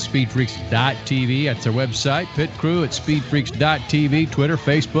Freaks and SpeedFreaks.tv. That's our website. Pit Crew at SpeedFreaks.tv. Twitter,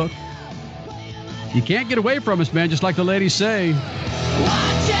 Facebook. You can't get away from us, man, just like the ladies say.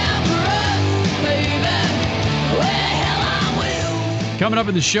 Coming up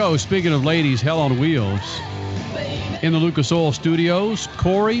in the show, speaking of ladies, hell on wheels. In the Lucas Oil Studios,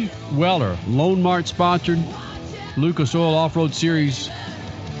 Corry Weller, Loan Mart sponsored Lucas Oil Off-Road Series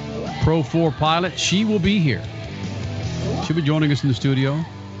Pro 4 pilot. She will be here. She'll be joining us in the studio.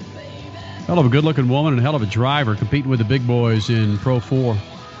 Hell of a good-looking woman and a hell of a driver competing with the big boys in Pro 4.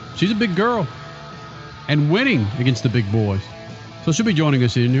 She's a big girl and winning against the big boys. So she'll be joining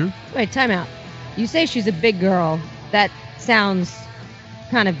us in here. Wait, time out. You say she's a big girl. That sounds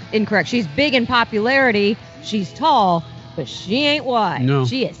kind of incorrect. She's big in popularity. She's tall, but she ain't wide. No.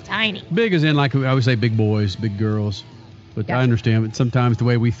 She is tiny. Big as in, like I would say, big boys, big girls. But gotcha. I understand. But sometimes the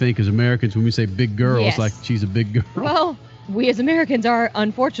way we think as Americans, when we say big girl, Yes. it's like she's a big girl. Well, we as Americans are,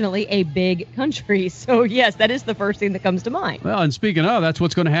 unfortunately, a big country. So, yes, that is the first thing that comes to mind. Well, and speaking of, that's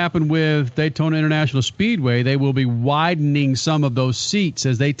what's going to happen with Daytona International Speedway. They will be widening some of those seats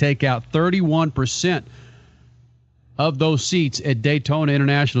as they take out 31% of those seats at Daytona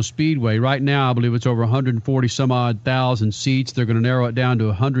International Speedway. Right now, I believe it's over 140 some odd thousand seats. They're going to narrow it down to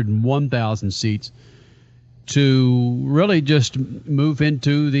 101,000 seats to really just move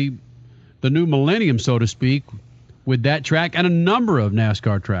into the new millennium, so to speak, with that track and a number of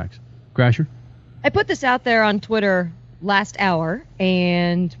NASCAR tracks. Crasher? I put this out there on Twitter last hour,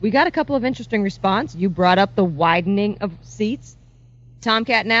 and we got a couple of interesting response. You brought up the widening of seats.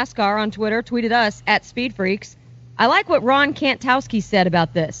 Tomcat NASCAR on Twitter tweeted us at SpeedFreaks. I like what Ron Kantowski said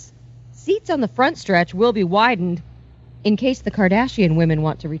about this. Seats on the front stretch will be widened in case the Kardashian women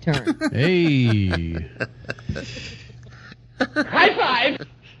want to return. Hey. High five.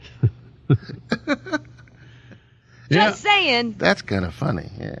 Just saying. That's kind of funny.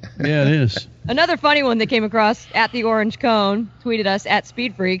 Yeah. Yeah, it is. Another funny one that came across at the Orange Cone tweeted us at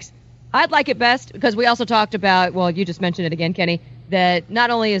SpeedFreaks. I'd like it best because we also talked about, well, you just mentioned it again, Kenny, that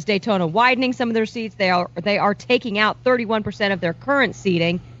not only is Daytona widening some of their seats, they are taking out 31% of their current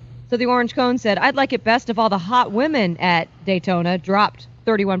seating. So the Orange Cone said, I'd like it best if all the hot women at Daytona dropped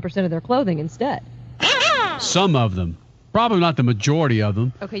 31% of their clothing instead. Some of them. Probably not the majority of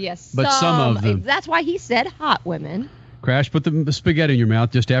them. Okay, yes. But some of them. That's why he said hot women. Crash, put the spaghetti in your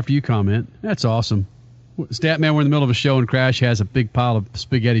mouth just after you comment. That's awesome. Statman, we're in the middle of a show, and Crash has a big pile of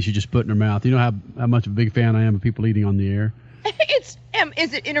spaghetti she just put in her mouth. You know how much of a big fan I am of people eating on the air?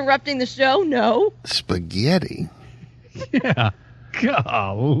 Is it interrupting the show? No. Spaghetti? Yeah.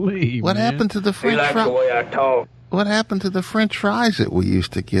 Golly, What man. happened to the French fries? the way I talk. What happened to the French fries that we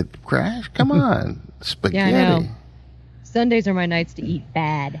used to get, Crash? Come on. Spaghetti. Yeah, I know. Sundays are my nights to eat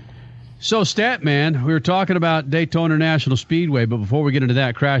bad. So, Statman, we were talking about Daytona International Speedway, but before we get into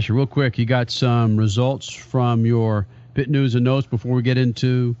that, Crasher, real quick, you got some results from your pit news and notes before we get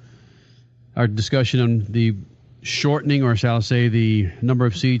into our discussion on the shortening, or shall I say, the number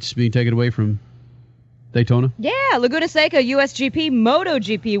of seats being taken away from Daytona? Yeah, Laguna Seca USGP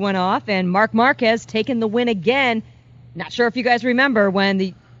MotoGP went off, and Marc Marquez taking the win again. Not sure if you guys remember when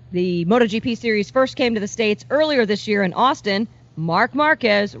the MotoGP series first came to the States earlier this year in Austin. Marc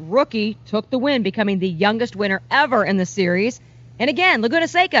Marquez, rookie, took the win, becoming the youngest winner ever in the series. And again, Laguna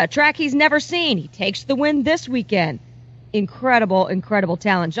Seca, a track he's never seen. He takes the win this weekend. Incredible, incredible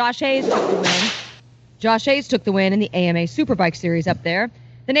talent. Josh Hayes took the win in the AMA Superbike Series up there.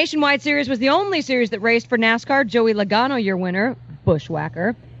 The Nationwide Series was the only series that raced for NASCAR. Joey Logano, your winner,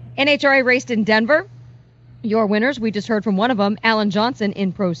 bushwhacker. NHRA raced in Denver. Your winners, we just heard from one of them, Alan Johnson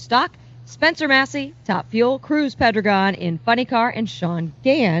in Pro Stock, Spencer Massey, Top Fuel, Cruz Pedregon in Funny Car, and Sean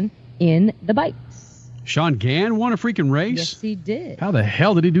Gann in the bikes. Sean Gann won a freaking race? Yes, he did. How the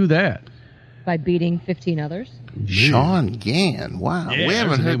hell did he do that? By beating 15 others. Sean Gann, wow. Yeah, we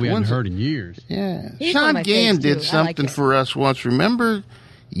haven't heard in years. Yeah. He's one of Sean my Gann faves, did too. something for us once. Remember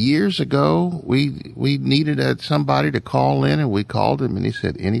years ago, we needed somebody to call in, and we called him, and he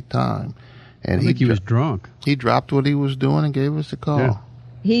said anytime. And I think he was drunk. He dropped what he was doing and gave us a call. Yeah.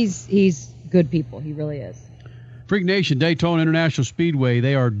 He's good people. He really is. Freak Nation, Daytona International Speedway,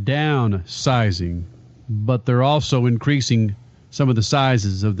 they are downsizing, but they're also increasing some of the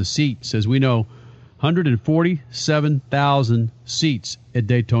sizes of the seats. As we know, 147,000 seats at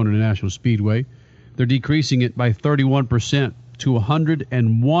Daytona International Speedway. They're decreasing it by 31% to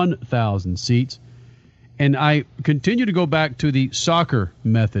 101,000 seats. And I continue to go back to the soccer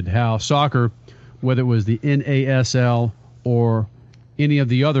method, how soccer, whether it was the NASL or any of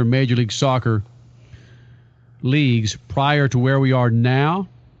the other Major League Soccer leagues prior to where we are now,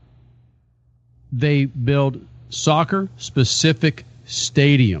 they build soccer-specific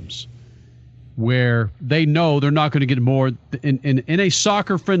stadiums where they know they're not going to get more. In a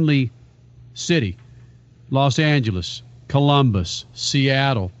soccer-friendly city, Los Angeles, Columbus,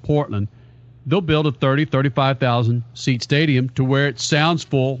 Seattle, Portland, they'll build a 35,000 seat stadium to where it sounds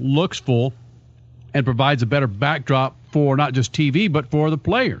full, looks full, and provides a better backdrop for not just TV, but for the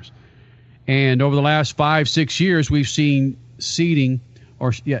players. And over the last 5-6 years, we've seen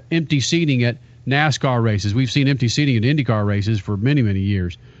empty seating at NASCAR races. We've seen empty seating at IndyCar races for many, many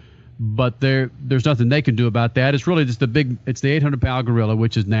years. But there's nothing they can do about that. It's really just it's the 800-pound gorilla,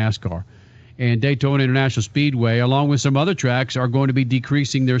 which is NASCAR. And Daytona International Speedway, along with some other tracks, are going to be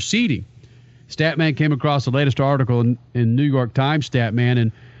decreasing their seating. Statman came across the latest article in New York Times,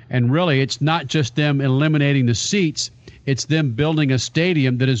 Statman, and really it's not just them eliminating the seats, it's them building a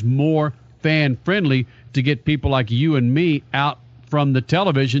stadium that is more fan-friendly to get people like you and me out from the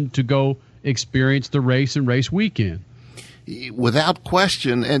television to go experience the race and race weekend. Without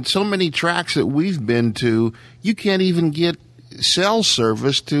question, and so many tracks that we've been to, you can't even get cell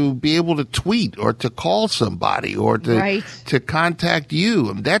service to be able to tweet or to call somebody or to contact you.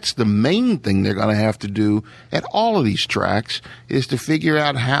 And that's the main thing they're going to have to do at all of these tracks, is to figure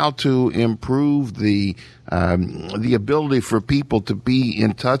out how to improve the ability for people to be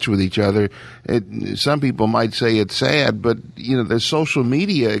in touch with each other. Some people might say it's sad, but the social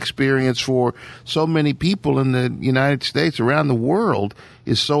media experience for so many people in the United States, around the world,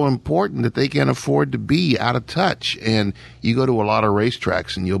 is so important that they can't afford to be out of touch. And you go to a lot of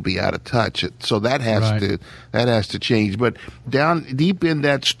racetracks and you'll be out of touch. So that has to change. But down deep in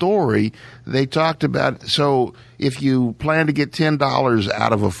that story, they talked about, so if you plan to get $10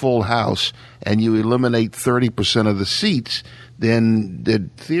 out of a full house and you eliminate 30% of the seats, then the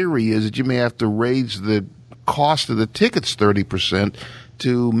theory is that you may have to raise the cost of the tickets 30%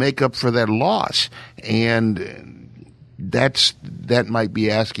 to make up for that loss. And that might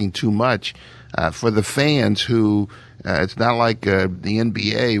be asking too much for the fans who it's not like the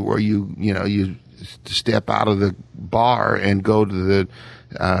NBA where you step out of the bar and go to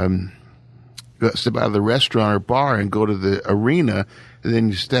step out of the restaurant or bar and go to the arena, and then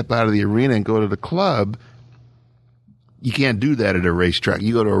you step out of the arena and go to the club. You can't do that at a racetrack.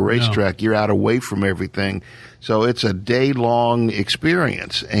 You go to a racetrack, you're out away from everything. So it's a day-long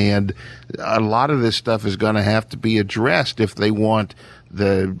experience. And a lot of this stuff is going to have to be addressed if they want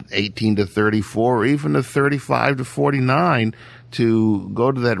the 18 to 34 or even the 35 to 49 to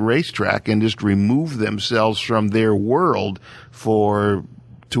go to that racetrack and just remove themselves from their world for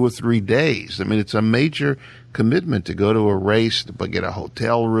 2 or 3 days. I mean, it's a major commitment to go to a race, but get a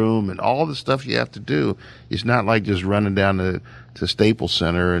hotel room and all the stuff you have to do. It's not like just running down to Staples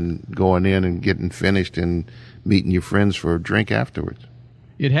Center and going in and getting finished and meeting your friends for a drink afterwards.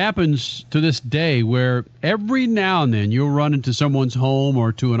 It happens to this day where every now and then you'll run into someone's home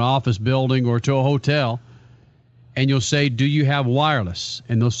or to an office building or to a hotel, and you'll say, "Do you have wireless?"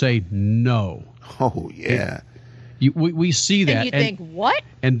 And they'll say, "No." Oh, yeah. We see that. And you think, what?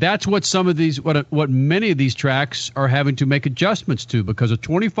 And that's what some of these, what many of these tracks are having to make adjustments to, because a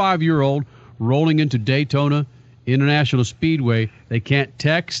 25-year-old rolling into Daytona International Speedway, they can't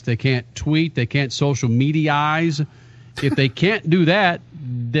text, they can't tweet, they can't social mediaize. If they can't do that,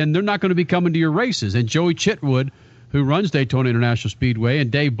 then they're not going to be coming to your races. And Joey Chitwood, who runs Daytona International Speedway, and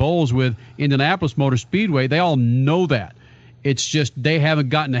Dave Bowles with Indianapolis Motor Speedway, they all know that. It's just they haven't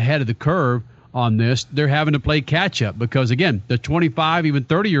gotten ahead of the curve on this. They're having to play catch-up because, again, the 25, even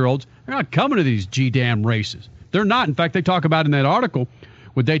 30-year-olds, they're not coming to these G-damn races. They're not. In fact, they talk about in that article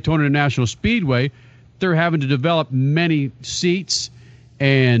with Daytona International Speedway, they're having to develop many seats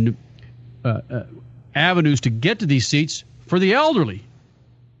and avenues to get to these seats for the elderly,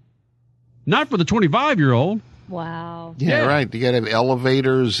 not for the 25-year-old. Wow. Yeah, right. You got to have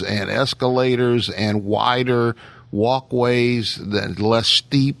elevators and escalators and wider walkways, less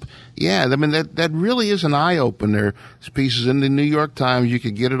steep. Yeah, I mean, that really is an eye-opener. This piece is in the New York Times. You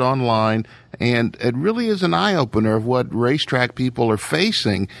could get it online. And it really is an eye-opener of what racetrack people are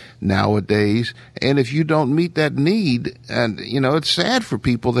facing nowadays. And if you don't meet that need, and, it's sad for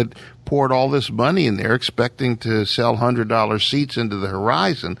people that poured all this money in there expecting to sell $100 seats into the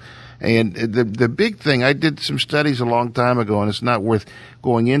horizon. And the big thing, I did some studies a long time ago, and it's not worth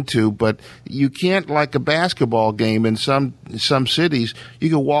going into, but you can't, like a basketball game in some cities, you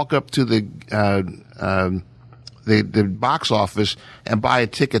can walk up to the box office and buy a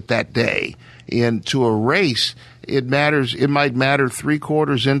ticket that day. And to a race, it might matter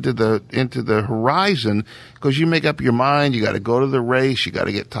 3/4 into the horizon, because you make up your mind, you got to go to the race, you got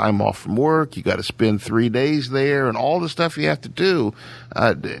to get time off from work, you got to spend 3 days there, and all the stuff you have to do.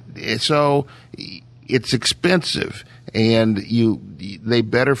 So it's expensive, and they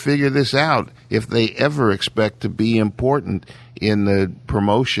better figure this out if they ever expect to be important in the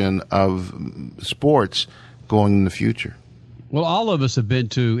promotion of sports going in the future. Well, all of us have been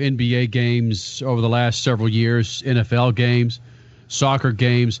to NBA games over the last several years, NFL games, soccer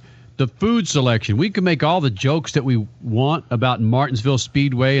games. The food selection, we can make all the jokes that we want about Martinsville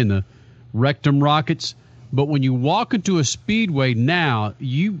Speedway and the Rectum Rockets, but when you walk into a speedway now,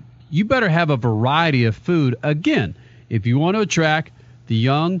 you better have a variety of food. Again, if you want to attract the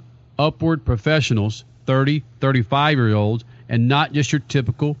young, upward professionals, 30, 35-year-olds, and not just your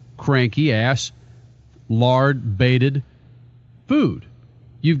typical cranky-ass, lard-baited food.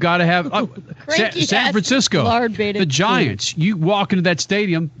 You've got to have San Francisco, the Giants. You walk into that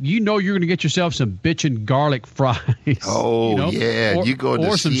stadium, you're going to get yourself some bitchin' garlic fries. Oh, yeah. You go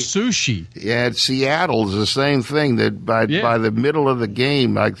to some sushi. Yeah, Seattle's the same thing. That by the middle of the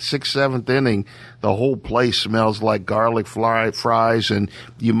game, like 6th, 7th inning, the whole place smells like garlic fries, and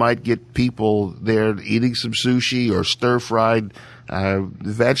you might get people there eating some sushi or stir-fried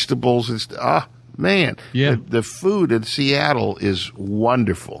vegetables. Man, the food in Seattle is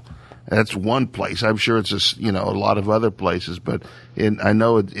wonderful. That's one place. I'm sure it's a lot of other places, but I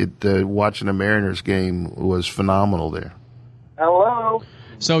know watching a Mariners game was phenomenal there. Hello.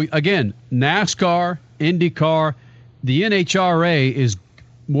 So again, NASCAR, IndyCar, the NHRA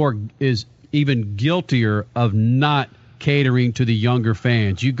is even guiltier of not catering to the younger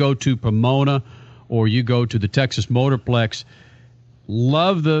fans. You go to Pomona or you go to the Texas Motorplex,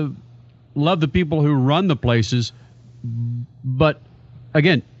 love the people who run the places, but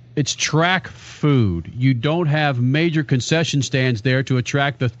again, it's track food. You don't have major concession stands there to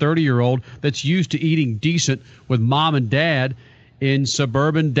attract the 30-year-old that's used to eating decent with mom and dad in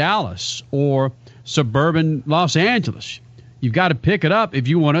suburban Dallas or suburban Los Angeles. You've got to pick it up if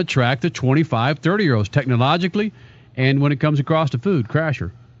you want to attract the 25, 30-year-olds technologically and when it comes across to food.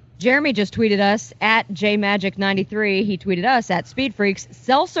 Crasher. Jeremy just tweeted us at JMagic93. He tweeted us at SpeedFreaks.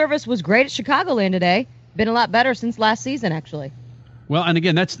 Cell service was great at Chicagoland today. Been a lot better since last season, actually. Well, and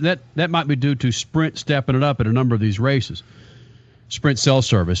again, that might be due to Sprint stepping it up at a number of these races. Sprint cell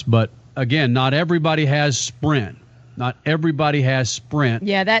service. But again, not everybody has Sprint. Not everybody has Sprint.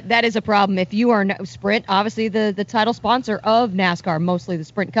 Yeah, that is a problem. If you are Sprint, obviously the title sponsor of NASCAR, mostly the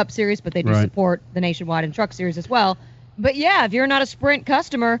Sprint Cup Series, but they do support the Nationwide and Truck Series as well. But yeah, if you're not a Sprint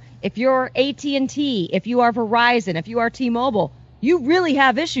customer, if you're AT&T, if you are Verizon, if you are T-Mobile, you really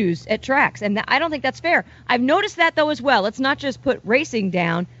have issues at tracks. And I don't think that's fair. I've noticed that, though, as well. Let's not just put racing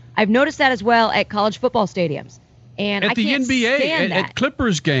down. I've noticed that as well at college football stadiums. And at I can't the NBA, stand that. at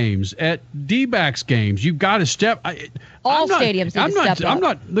Clippers games, at D-backs games, you've got to step. All stadiums need to step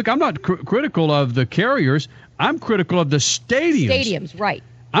up. I'm not critical of the carriers. I'm critical of the stadiums. Stadiums, right.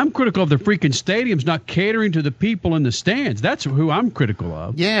 I'm critical of the freaking stadiums not catering to the people in the stands. That's who I'm critical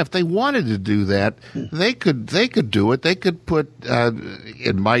of. Yeah, if they wanted to do that, they could do it. They could put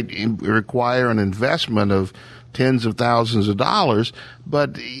it might require an investment of tens of thousands of dollars,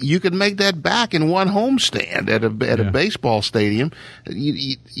 but you could make that back in one homestand at a baseball stadium.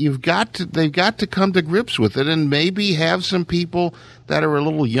 They've got to come to grips with it, and maybe have some people that are a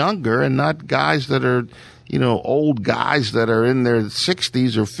little younger and not guys that are old guys that are in their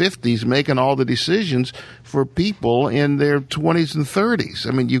 60s or 50s making all the decisions for people in their 20s and 30s.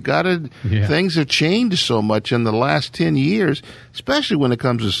 I mean, things have changed so much in the last 10 years, especially when it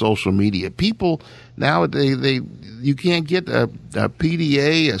comes to social media. People now, you can't get a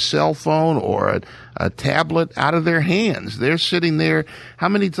PDA, a cell phone, or a tablet out of their hands. They're sitting there. How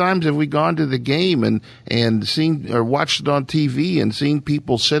many times have we gone to the game and seen or watched it on TV and seen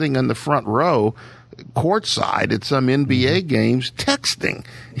people sitting in the front row courtside at some NBA games texting,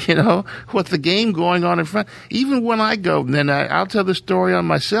 with the game going on in front. Even when I go, and then I'll tell the story on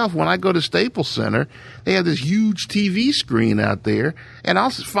myself, when I go to Staples Center, they have this huge TV screen out there, and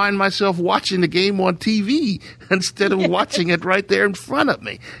I'll find myself watching the game on TV instead of watching it right there in front of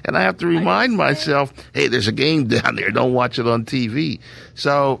me. And I have to remind myself, hey, there's a game down there. Don't watch it on TV.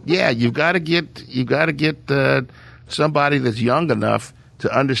 So, yeah, you've got to get somebody that's young enough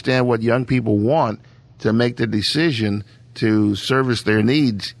to understand what young people want to make the decision to service their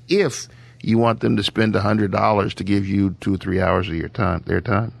needs if you want them to spend $100 to give you 2 or 3 hours of their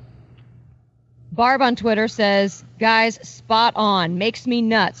time. Barb on Twitter says, guys, spot on. Makes me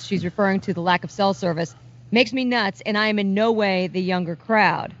nuts. She's referring to the lack of cell service. Makes me nuts, and I am in no way the younger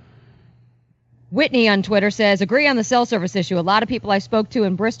crowd. Whitney on Twitter says, agree on the cell service issue. A lot of people I spoke to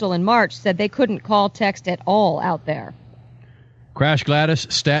in Bristol in March said they couldn't call text at all out there. Crash Gladys,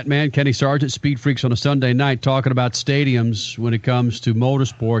 Statman, Kenny Sargent, Speed Freaks on a Sunday night talking about stadiums when it comes to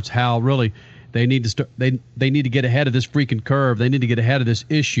motorsports, how really they need to they need to get ahead of this freaking curve. They need to get ahead of this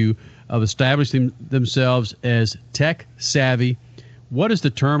issue of establishing themselves as tech savvy. What is the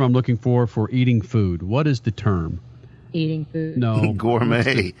term I'm looking for eating food? What is the term? Eating food. No.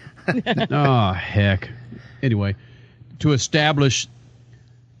 Gourmet. Oh, heck. Anyway, to establish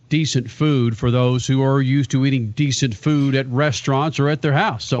decent food for those who are used to eating decent food at restaurants or at their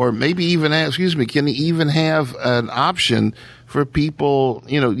house. So, or maybe even can you even have an option for people,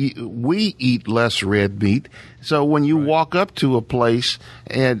 we eat less red meat. So when you walk up to a place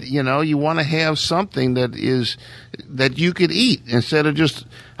and, you want to have something that you could eat instead of just,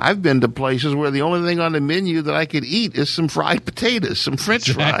 I've been to places where the only thing on the menu that I could eat is some fried potatoes, some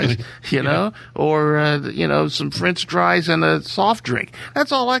French fries, or, some French fries and a soft drink.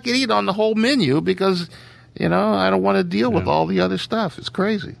 That's all I could eat on the whole menu because, I don't want to deal with all the other stuff. It's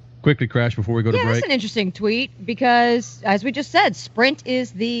crazy. Quickly, Crash, before we go to break. That's an interesting tweet because, as we just said, Sprint is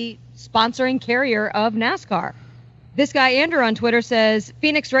the sponsoring carrier of NASCAR. This guy, Andrew, on Twitter says,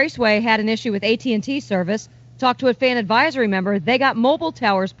 Phoenix Raceway had an issue with AT&T service. Talked to a fan advisory member. They got mobile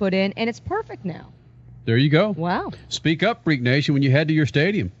towers put in, and it's perfect now. There you go. Wow. Speak up, Freak Nation, when you head to your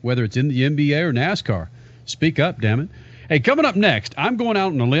stadium, whether it's in the NBA or NASCAR. Speak up, damn it. Hey, coming up next, I'm going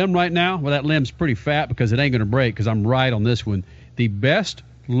out on a limb right now. Well, that limb's pretty fat because it ain't going to break because I'm right on this one. The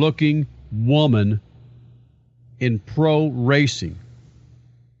best-looking woman in pro racing.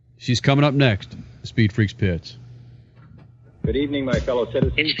 She's coming up next. Speed Freaks Pits. Good evening, my fellow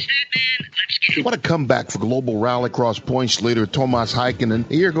citizens. What a comeback for global rallycross points leader Tomas Heikkinen.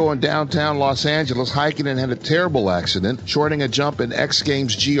 A year ago in downtown Los Angeles, Heikkinen had a terrible accident, shorting a jump in X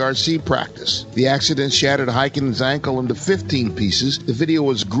Games GRC practice. The accident shattered Heikkinen's ankle into 15 pieces. The video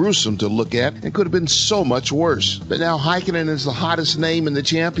was gruesome to look at and could have been so much worse. But now Heikkinen is the hottest name in the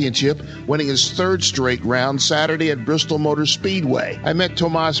championship, winning his third straight round Saturday at Bristol Motor Speedway. I met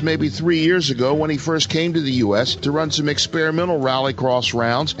Tomas maybe 3 years ago when he first came to the U.S. to run some experimental rallycross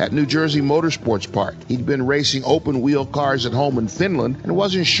rounds at New Jersey Motorsports Park. He'd been racing open-wheel cars at home in Finland and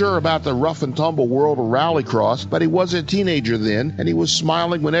wasn't sure about the rough-and-tumble world of rallycross, but he was a teenager then, and he was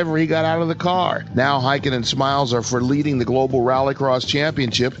smiling whenever he got out of the car. Now Heikkinen's smiles are for leading the Global Rallycross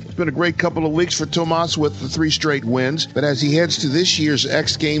Championship. It's been a great couple of weeks for Tomas with the 3 straight wins, but as he heads to this year's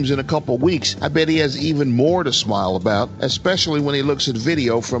X Games in a couple weeks, I bet he has even more to smile about, especially when he looks at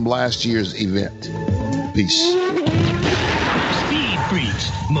video from last year's event. Peace. Speed Freaks,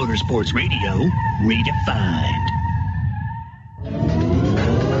 Motorsports Radio, redefined.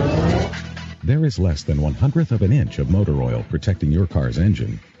 There is less than 1/100th of an inch of motor oil protecting your car's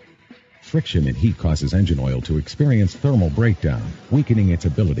engine. Friction and heat causes engine oil to experience thermal breakdown, weakening its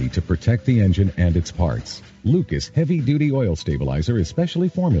ability to protect the engine and its parts. Lucas Heavy-Duty Oil Stabilizer is specially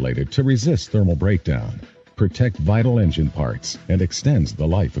formulated to resist thermal breakdown, protect vital engine parts, and extends the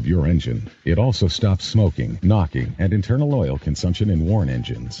life of your engine. It also stops smoking, knocking, and internal oil consumption in worn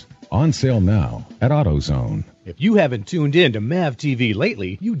engines. On sale now at AutoZone. If you haven't tuned in to MAV TV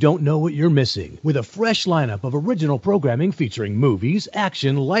lately, you don't know what you're missing. With a fresh lineup of original programming featuring movies,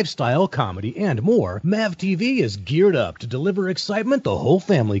 action, lifestyle, comedy, and more, MAV TV is geared up to deliver excitement the whole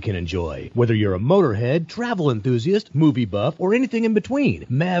family can enjoy. Whether you're a motorhead, travel enthusiast, movie buff, or anything in between,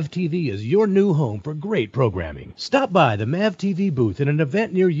 MAV TV is your new home for great programming. Stop by the MAV TV booth at an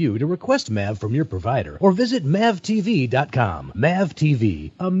event near you to request MAV from your provider, or visit mavtv.com. MAV TV,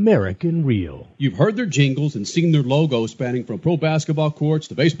 American Real. You've heard their jingles and seen their logos spanning from pro basketball courts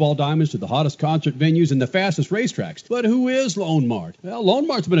to baseball diamonds to the hottest concert venues and the fastest racetracks. But who is Lone Mart? Well, Lone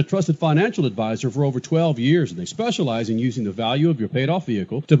Mart's been a trusted financial advisor for over 12 years, and they specialize in using the value of your paid-off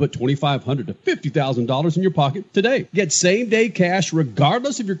vehicle to put $2,500 to $50,000 in your pocket today. Get same-day cash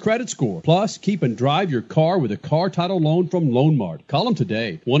regardless of your credit score. Plus, keep and drive your car with a car title loan from Lone Mart. Call them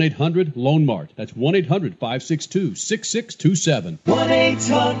today. 1-800-LONE-MART. That's 1-800-562-6627.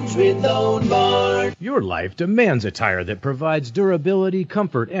 1-800-LONE-MART. Your life demands a tire that provides durability,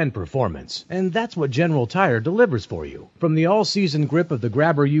 comfort, and performance. And that's what General Tire delivers for you. From the all-season grip of the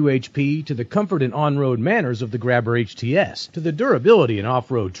Grabber UHP to the comfort and on-road manners of the Grabber HTS to the durability and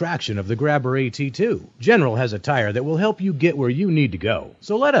off-road traction of the Grabber AT2, General has a tire that will help you get where you need to go.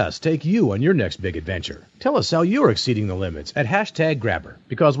 So let us take you on your next big adventure. Tell us how you're exceeding the limits at #Grabber.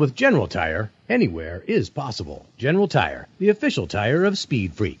 Because with General Tire, anywhere is possible. General Tire, the official tire of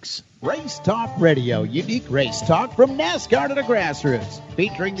Speed Freaks. Race Talk Radio, unique race talk from NASCAR to the grassroots,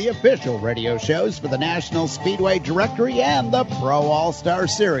 featuring the official radio shows for the National Speedway Directory and the Pro All-Star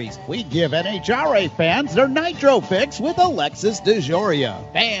Series. We give NHRA fans their nitro fix with Alexis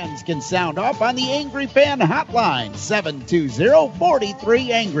DeJoria. Fans can sound off on the Angry Fan Hotline,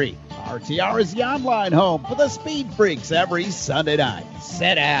 720-43-ANGRY. RTR is the online home for the Speed Freaks every Sunday night.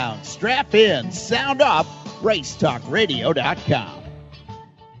 Sit down, strap in, sound off, racetalkradio.com.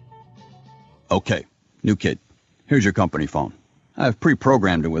 Okay, new kid. Here's your company phone. I've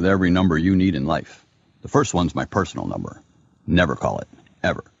pre-programmed it with every number you need in life. The first one's my personal number. Never call it,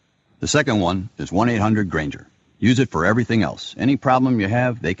 ever. The second one is 1-800-GRANGER. Use it for everything else. Any problem you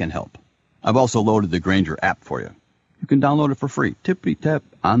have, they can help. I've also loaded the Granger app for you. You can download it for free. Tippy-tap,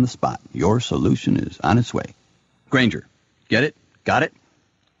 on the spot. Your solution is on its way. Granger. Get it? Got it?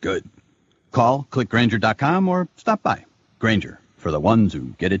 Good. Call, click Granger.com, or stop by. Granger, for the ones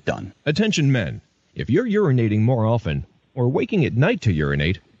who get it done. Attention men, if you're urinating more often or waking at night to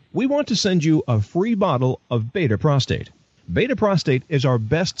urinate, we want to send you a free bottle of Beta Prostate. Beta Prostate is our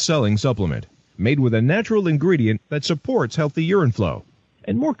best-selling supplement, made with a natural ingredient that supports healthy urine flow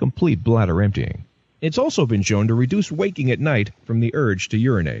and more complete bladder emptying. It's also been shown to reduce waking at night from the urge to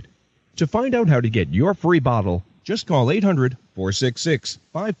urinate. To find out how to get your free bottle, just call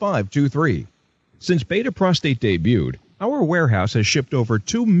 800-466-5523. Since Beta Prostate debuted, our warehouse has shipped over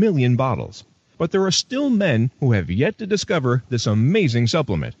 2 million bottles. But there are still men who have yet to discover this amazing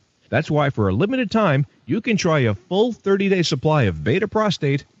supplement. That's why for a limited time, you can try a full 30-day supply of Beta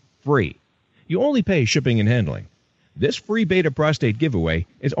Prostate free. You only pay shipping and handling. This free Beta Prostate giveaway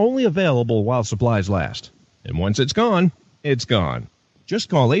is only available while supplies last. And once it's gone, it's gone. Just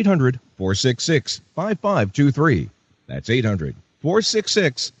call 800-466-5523. That's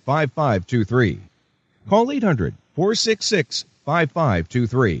 800-466-5523. Call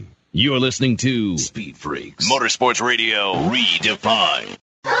 800-466-5523. You're listening to Speed Freaks Motorsports Radio Redefined.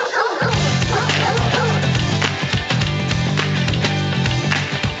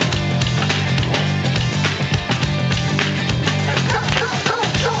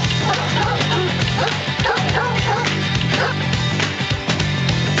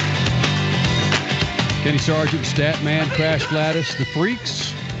 Kenny Sargent, Statman, Crash Gladys, the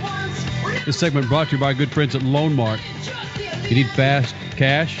Freaks. This segment brought to you by our good friends at Lone Mart. You need fast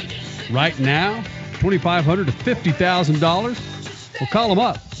cash right now, $2,500 to $50,000. Well, call them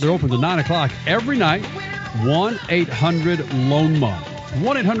up. They're open to 9 o'clock every night. 1-800-LONE-MART.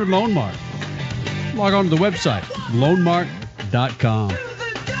 1-800-LONE-MART. Log on to the website, lonemart.com.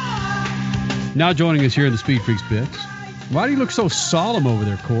 Now joining us here in the Speed Freaks pits. Why do you look so solemn over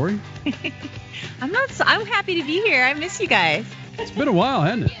there, Corry? I'm happy to be here. I miss you guys. It's been a while,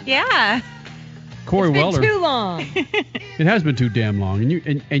 hasn't it? Yeah. Corey Weller. Too long. It has been too damn long,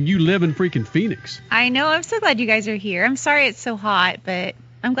 and you live in freaking Phoenix. I know. I'm so glad you guys are here. I'm sorry it's so hot, but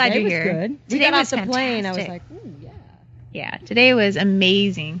I'm glad you're here. Good. Today we got was off the plane. I was fantastic. like, ooh, yeah. Yeah, today was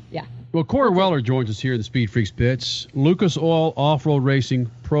amazing. Yeah. Well, Corey Weller joins us here in the Speed Freaks pits. Lucas Oil Off-Road Racing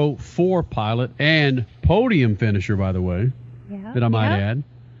Pro 4 pilot and podium finisher, by the way, that I might add.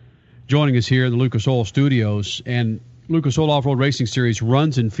 Joining us here in the Lucas Oil studios. And Lucas Oil Off-Road Racing Series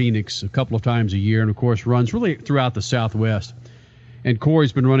runs in Phoenix a couple of times a year and, of course, runs really throughout the Southwest. And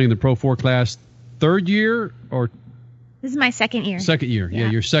Corey's been running the Pro 4 class third year or? This is my second year. Second year,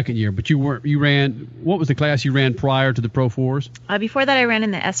 yeah, your second year. But you ran. What was the class you ran prior to the Pro 4s? Before that, I ran in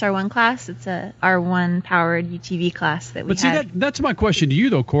the SR1 class. It's a R1 powered UTV class that we had. But see, that's my question to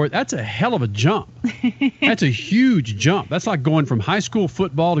you though, Corey. That's a hell of a jump. That's a huge jump. That's like going from high school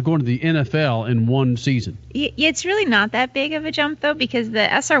football to going to the NFL in one season. It's really not that big of a jump though, because the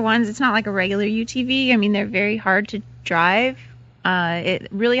SR1s, it's not like a regular UTV. I mean, they're very hard to drive.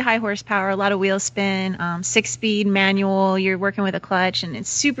 Really high horsepower, a lot of wheel spin, 6-speed manual. You're working with a clutch, and it's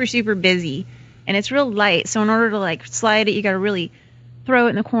super, super busy, and it's real light. So in order to like slide it, you got to really throw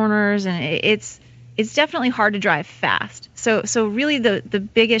it in the corners, and it's definitely hard to drive fast. So really the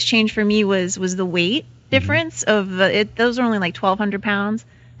biggest change for me was the weight difference of it. Those are only like 1,200 pounds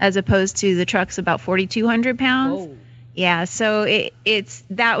as opposed to the truck's about 4,200 pounds. Whoa. Yeah. So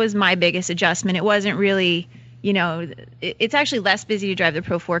that was my biggest adjustment. It wasn't really. It's actually less busy to drive the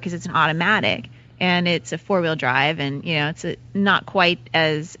Pro 4 because it's an automatic and it's a 4-wheel drive, and it's not quite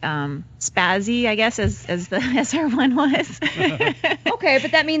as spazzy, I guess, as the SR1 was. Okay,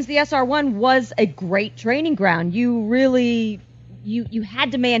 but that means the SR1 was a great training ground. You really you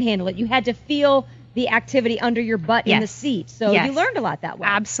had to manhandle it. You had to feel the activity under your butt in the seat. So you learned a lot that way.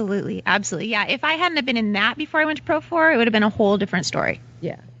 Absolutely, absolutely. Yeah, if I hadn't have been in that before I went to Pro 4, it would have been a whole different story.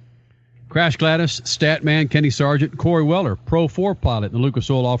 Yeah. Crash Gladys, Statman, Kenny Sargent, Corey Weller, Pro 4 pilot in the Lucas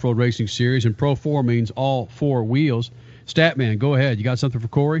Oil Off-Road Racing Series, and Pro 4 means all 4 wheels. Statman, go ahead. You got something for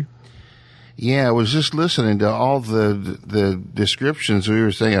Corey? Yeah, I was just listening to all the descriptions. We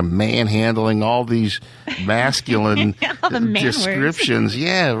were saying manhandling, all these masculine all the man descriptions. Words.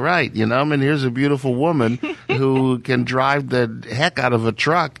 Yeah, right. Here's a beautiful woman who can drive the heck out of a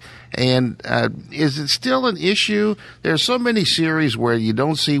truck. And is it still an issue? There are so many series where you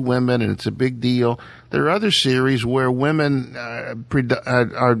don't see women, and it's a big deal. There are other series where women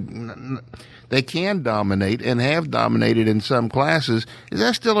they can dominate and have dominated in some classes. Is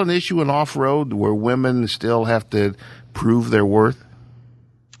that still an issue in off-road where women still have to prove their worth?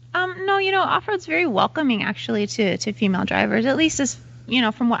 No, off-road's very welcoming actually to female drivers, at least as,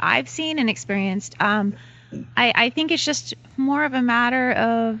 from what I've seen and experienced. I think it's just more of a matter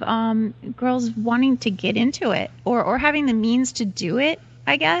of girls wanting to get into it or having the means to do it,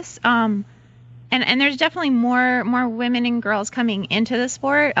 I guess. And there's definitely more women and girls coming into the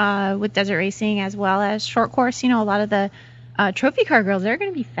sport with desert racing as well as short course. A lot of the trophy car girls, they're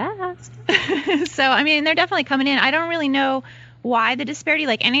going to be fast. So, I mean, they're definitely coming in. I don't really know why the disparity.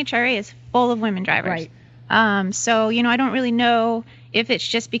 Like NHRA is full of women drivers. Right. So, I don't really know if it's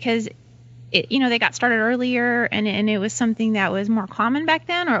just because they got started earlier and it was something that was more common back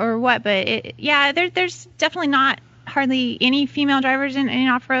then or what. But there's definitely not hardly any female drivers in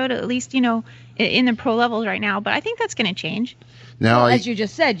off-road, at least, in the pro levels right now. But I think that's going to change. Now, as you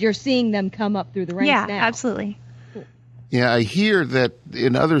just said, you're seeing them come up through the ranks now. Yeah, absolutely. Yeah, I hear that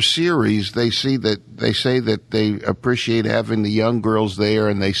in other series they say that they appreciate having the young girls there,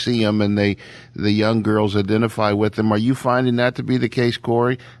 and they see them, and the young girls identify with them. Are you finding that to be the case,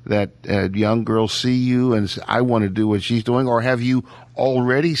 Corey? That young girls see you and say, "I want to do what she's doing," or have you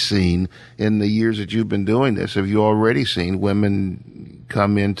already seen in the years that you've been doing this? Have you already seen women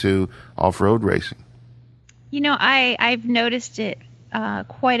come into off-road racing? I've noticed it.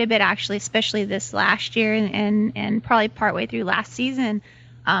 Quite a bit actually, especially this last year and probably partway through last season.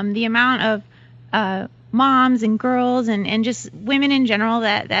 The amount of moms and girls and just women in general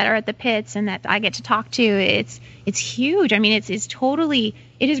that are at the pits and that I get to talk to, it's huge. I mean, it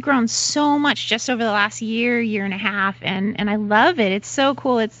has grown so much just over the last year and a half, and I love it. It's so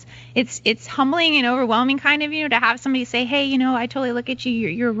cool. It's humbling and overwhelming kind of, to have somebody say, hey, I totally look at you.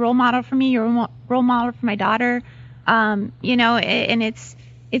 You're a role model for me. You're a role model for my daughter. And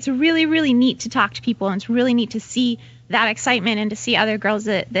it's really, really neat to talk to people, and it's really neat to see that excitement and to see other girls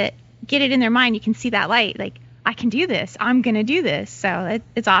that get it in their mind. You can see that light, like, I can do this. I'm going to do this. So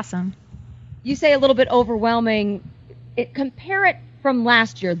it's awesome. You say a little bit overwhelming. Compare it from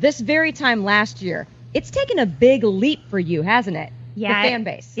last year, this very time last year. It's taken a big leap for you, hasn't it? Yeah, the fan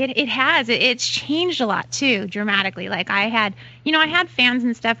base. It has. It's changed a lot too, dramatically. Like I had fans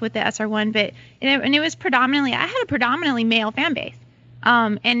and stuff with the SR1, but it was I had a predominantly male fan base.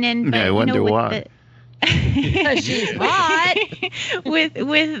 And then I wonder why. She's hot. with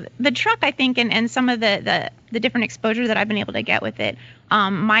the truck, I think, and some of the different exposure that I've been able to get with it,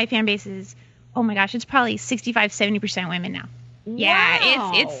 my fan base is, oh my gosh, it's probably 65-70% women now. Yeah,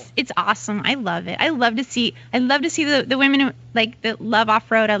 Wow. it's awesome. I love it. I love to see the women like that love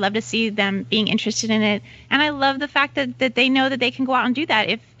off-road. I love to see them being interested in it. And I love the fact that they know that they can go out and do that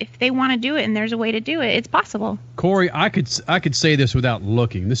if they want to do it and there's a way to do it. It's possible. Corey, I could say this without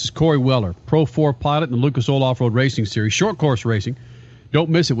looking. This is Corry Weller, Pro 4 pilot in the Lucas Oil Off-Road Racing Series, short course racing. Don't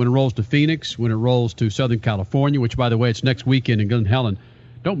miss it when it rolls to Phoenix, when it rolls to Southern California, which, by the way, it's next weekend in Glen Helen.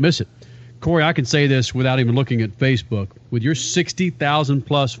 Don't miss it. Corey, I can say this without even looking at Facebook. With your 60,000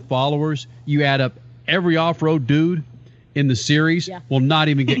 plus followers, you add up every off-road dude in the series will not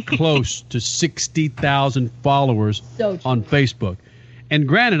even get close to 60,000 followers on Facebook. And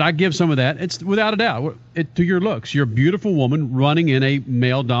granted, I give some of that. It's without a doubt to your looks. You're a beautiful woman running in a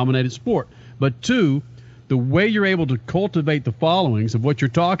male-dominated sport. But two, the way you're able to cultivate the followings of what you're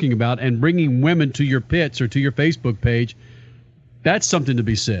talking about and bringing women to your pits or to your Facebook page, that's something to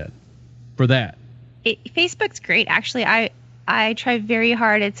be said. For that, Facebook's great. Actually, I try very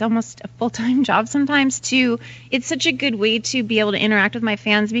hard. It's almost a full-time job sometimes too. It's such a good way to be able to interact with my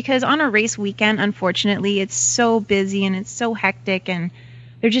fans because on a race weekend, unfortunately, it's so busy and it's so hectic and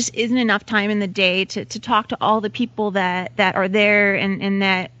there just isn't enough time in the day to talk to all the people that are there and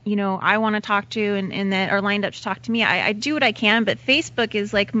that, you know, I want to talk to and that are lined up to talk to me. I do what I can, but Facebook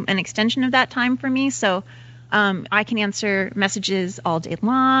is like an extension of that time for me. So I can answer messages all day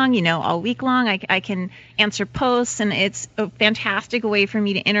long, you know, all week long. I can answer posts, and it's a fantastic way for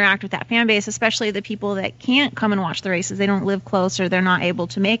me to interact with that fan base, especially the people that can't come and watch the races. They don't live close or they're not able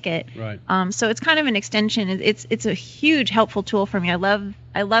to make it. Right. So it's kind of an extension. It's a huge helpful tool for me. I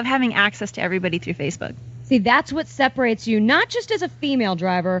love having access to everybody through Facebook. See, that's what separates you, not just as a female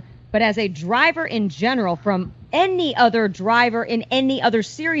driver, but as a driver in general from any other driver in any other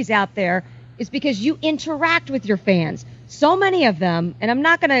series out there. Is because you interact with your fans. So many of them, and I'm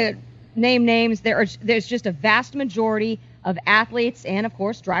not going to name names, there's just a vast majority of athletes and, of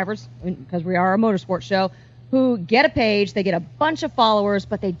course, drivers, because we are a motorsports show, who get a page, they get a bunch of followers,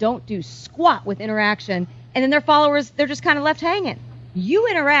 but they don't do squat with interaction, and then their followers, they're just kind of left hanging. You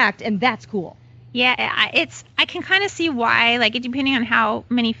interact, and that's cool. Yeah, I can kind of see why, like, depending on how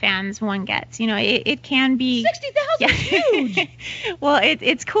many fans one gets, you know, it can be 60,000 is huge. Well,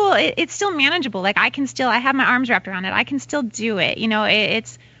 it's cool. It's still manageable. Like, I have my arms wrapped around it. I can still do it. You know,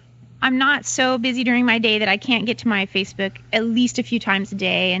 I'm not so busy during my day that I can't get to my Facebook at least a few times a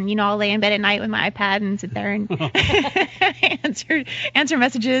day. And, you know, I'll lay in bed at night with my iPad and sit there and answer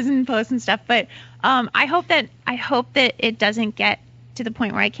messages and posts and stuff. But I hope that it doesn't get to the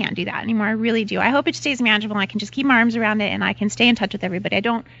point where I can't do that anymore. I really do. I hope it stays manageable and I can just keep my arms around it and I can stay in touch with everybody. I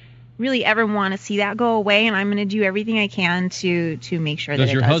don't really ever want to see that go away, and I'm going to do everything I can to make sure that it doesn't.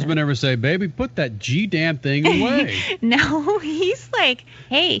 Does your husband ever say, baby, put that damn thing away? No, he's like,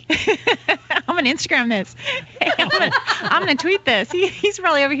 hey, I'm going to Instagram this. Hey, I'm going to tweet this. He's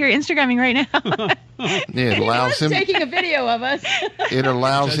probably over here Instagramming right now. Yeah, it allows him taking a video of us. It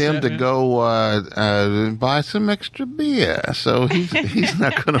allows him to go buy some extra beer, so he's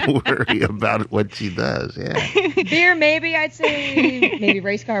not going to worry about what she does. Yeah, beer, maybe I'd say maybe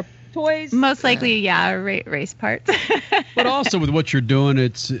race car toys. Most likely, yeah, race parts. But also with what you're doing,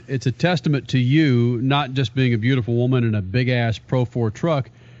 it's a testament to you not just being a beautiful woman in a big ass Pro 4 truck,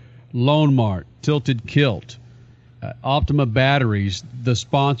 Lone Mart, Tilted Kilt. Optima Batteries, the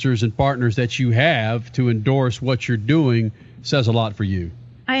sponsors and partners that you have to endorse what you're doing says a lot for you.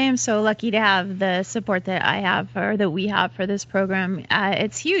 I am so lucky to have the support that I have or that we have for this program.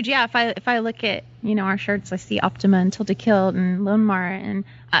 It's huge. Yeah, if I look at, you know, our shirts, I see Optima and Tilted Kilt and Lone Mart and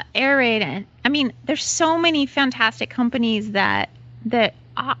Air Raid. And I mean, there's so many fantastic companies that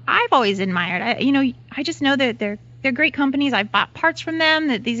I've always admired. I just know that they're great companies. I've bought parts from them.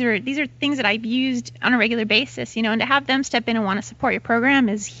 That these are things that I've used on a regular basis, you know, and to have them step in and want to support your program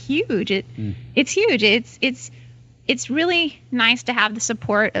is huge. It's huge. It's really nice to have the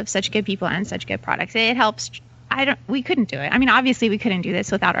support of such good people and such good products. It helps. We couldn't do it. I mean, obviously we couldn't do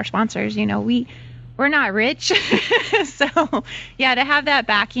this without our sponsors. You know, we're not rich. So yeah, to have that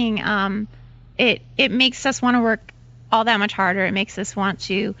backing, it makes us want to work all that much harder. It makes us want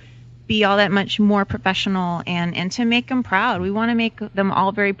to be all that much more professional and to make them proud. We want to make them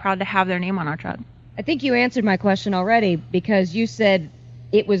all very proud to have their name on our truck. I think you answered my question already because you said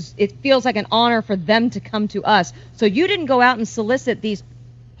it feels like an honor for them to come to us. So you didn't go out and solicit these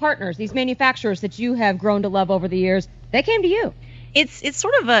partners, these manufacturers that you have grown to love over the years. They came to you. It's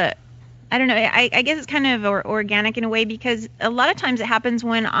sort of I don't know. I guess it's kind of organic in a way because a lot of times it happens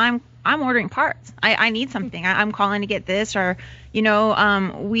when I'm ordering parts. I need something. I'm calling to get this, or we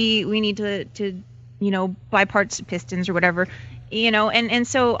need to buy parts, pistons or whatever. And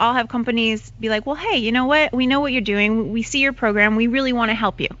so I'll have companies be like, well, hey, you know what? We know what you're doing. We see your program. We really want to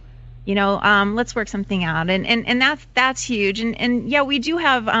help you. Let's work something out. And that's huge. And yeah, we do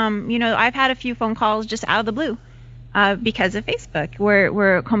have, I've had a few phone calls just out of the blue. Because of Facebook,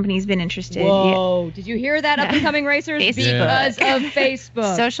 where a company's been interested. Whoa! Yeah. Did you hear that, up-and-coming racers? Because of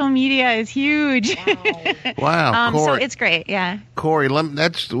Facebook. Social media is huge. Wow. Corry, so it's great. Yeah. Corry,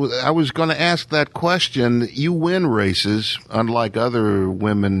 I was going to ask that question. You win races, unlike other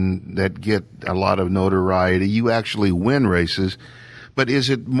women that get a lot of notoriety. You actually win races. But is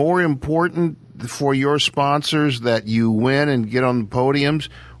it more important for your sponsors that you win and get on the podiums,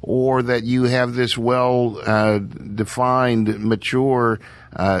 or that you have this well-defined, mature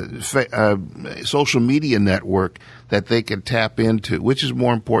social media network that they can tap into? Which is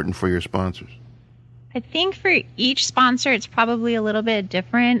more important for your sponsors? I think for each sponsor, it's probably a little bit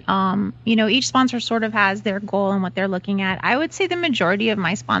different. Each sponsor sort of has their goal and what they're looking at. I would say the majority of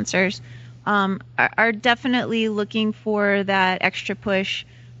my sponsors are definitely looking for that extra push.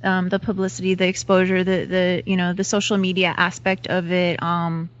 The publicity, the exposure, the social media aspect of it,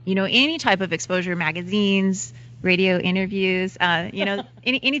 any type of exposure, magazines, radio interviews,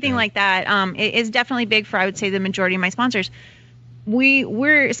 anything like that, is definitely big for, I would say, the majority of my sponsors.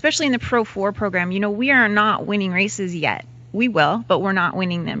 We're especially in the Pro 4 program, we are not winning races yet. We will, but we're not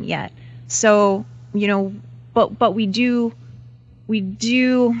winning them yet. So, but we do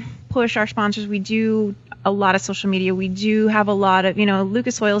push our sponsors. We do a lot of social media. We do have a lot of,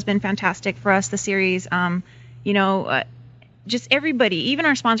 Lucas Oil has been fantastic for us, the series. Just everybody, even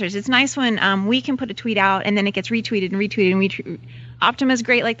our sponsors. It's nice when we can put a tweet out and then it gets retweeted. Optima's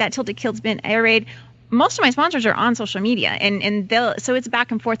great like that. Tilted Kilt's been Air Raid. Most of my sponsors are on social media, and so it's a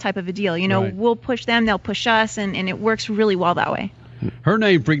back and forth type of a deal. Right. We'll push them, they'll push us, and it works really well that way. Her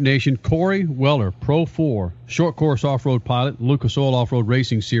name, Freak Nation, Corry Weller, Pro 4, short course off-road pilot, Lucas Oil Off-Road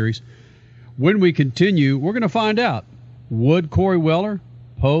Racing Series. When we continue, we're going to find out, would Corry Weller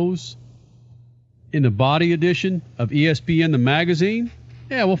pose in the body edition of ESPN the magazine?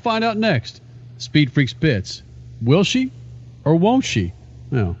 Yeah, we'll find out next. Speed Freaks Pits. Will she or won't she?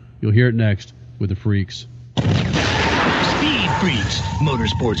 Well, you'll hear it next with the Freaks. Speed Freaks,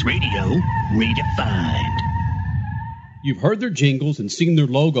 Motorsports Radio, redefined. You've heard their jingles and seen their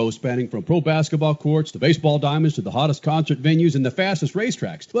logos spanning from pro basketball courts to baseball diamonds to the hottest concert venues and the fastest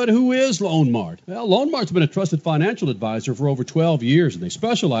racetracks. But who is Lone Mart? Well, Lone Mart's been a trusted financial advisor for over 12 years, and they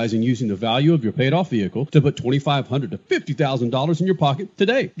specialize in using the value of your paid-off vehicle to put $2,500 to $50,000 in your pocket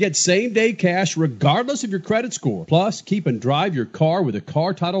today. Get same-day cash regardless of your credit score. Plus, keep and drive your car with a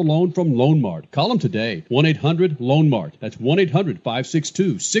car title loan from Lone Mart. Call them today. 1-800-LONE-MART. That's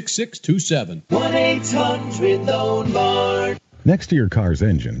 1-800-562-6627. 1-800-LONE-MART. Next to your car's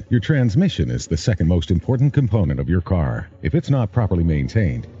engine, your transmission is the second most important component of your car. If it's not properly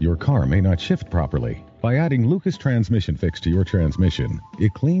maintained, your car may not shift properly. By adding Lucas Transmission Fix to your transmission,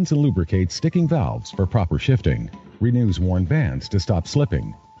 it cleans and lubricates sticking valves for proper shifting, renews worn bands to stop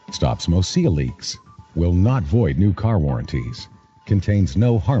slipping, stops most seal leaks, will not void new car warranties, contains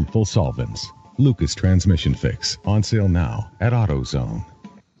no harmful solvents. Lucas Transmission Fix, on sale now at AutoZone.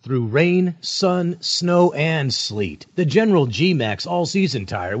 Through rain, sun, snow, and sleet, the General G-Max all-season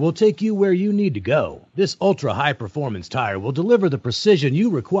tire will take you where you need to go. This ultra-high-performance tire will deliver the precision you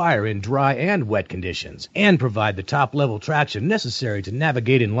require in dry and wet conditions and provide the top-level traction necessary to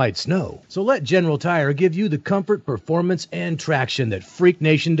navigate in light snow. So let General Tire give you the comfort, performance, and traction that Freak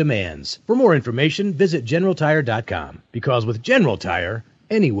Nation demands. For more information, visit GeneralTire.com. Because with General Tire,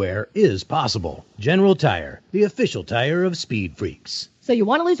 anywhere is possible. General Tire, the official tire of Speed Freaks. So you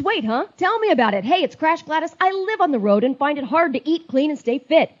want to lose weight, huh? Tell me about it. Hey, it's Crash Gladys. I live on the road and find it hard to eat clean and stay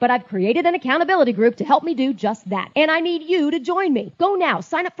fit, but I've created an accountability group to help me do just that. And I need you to join me. Go now.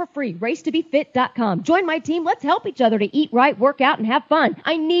 Sign up for free. Racetobefit.com. Join my team. Let's help each other to eat right, work out, and have fun.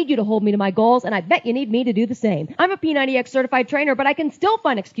 I need you to hold me to my goals, and I bet you need me to do the same. I'm a P90X certified trainer, but I can still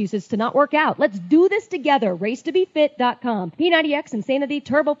find excuses to not work out. Let's do this together. Racetobefit.com. P90X, Insanity,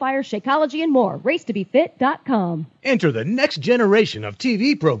 TurboFire, Shakeology, and more. Racetobefit.com. Enter the next generation of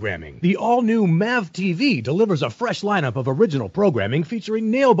TV programming. The all-new MAV TV delivers a fresh lineup of original programming featuring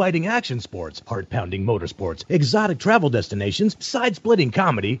nail-biting action sports, heart-pounding motorsports, exotic travel destinations, side-splitting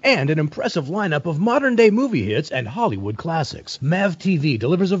comedy, and an impressive lineup of modern-day movie hits and Hollywood classics. MAV TV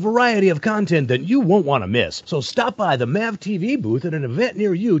delivers a variety of content that you won't want to miss. So stop by the MAV TV booth at an event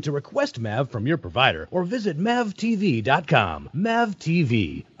near you to request MAV from your provider or visit MAVTV.com. MAV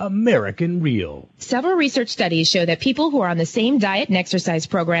TV, American Real. Several research studies show that that people who are on the same diet and exercise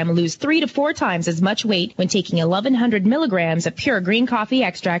program lose 3 to 4 times as much weight when taking 1,100 milligrams of pure green coffee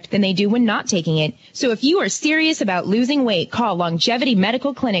extract than they do when not taking it. So if you are serious about losing weight, call Longevity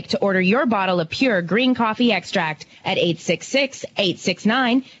Medical Clinic to order your bottle of pure green coffee extract at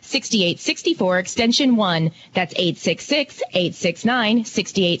 866-869-6864 extension 1. That's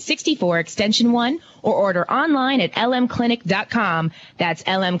 866-869-6864 extension 1. Or order online at lmclinic.com. That's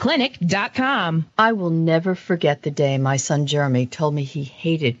lmclinic.com. I will never forget the day my son Jeremy told me he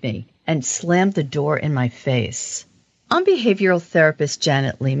hated me and slammed the door in my face. I'm behavioral therapist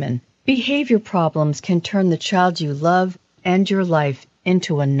Janet Lehman. Behavior problems can turn the child you love and your life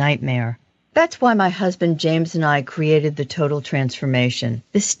into a nightmare. That's why my husband James and I created the Total Transformation,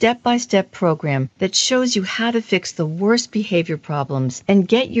 the step-by-step program that shows you how to fix the worst behavior problems and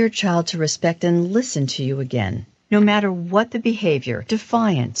get your child to respect and listen to you again. No matter what the behavior,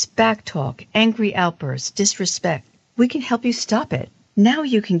 defiance, backtalk, angry outbursts, disrespect, we can help you stop it. Now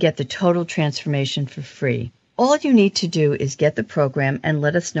you can get the Total Transformation for free. All you need to do is get the program and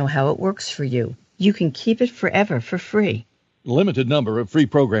let us know how it works for you. You can keep it forever for free. Limited number of free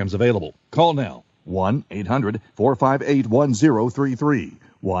programs available. Call now. 1-800-458-1033.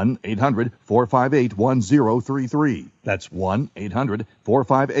 1-800-458-1033. That's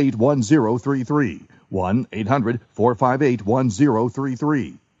 1-800-458-1033.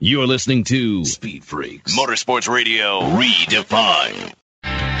 1-800-458-1033. You're listening to Speed Freaks Motorsports Radio Redefined.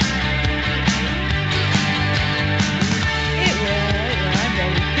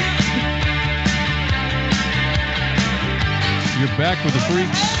 You're back with the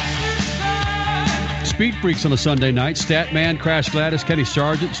Freaks. Speed Freaks on a Sunday night. Statman, Crash Gladys, Kenny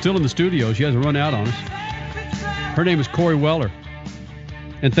Sargent, still in the studio. She hasn't run out on us. Her name is Corry Weller.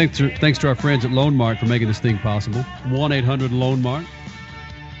 And thanks to our friends at Loan Mart for making this thing possible. 1-800 Loan Mart.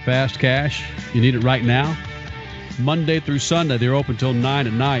 Fast cash. You need it right now. Monday through Sunday, they're open till 9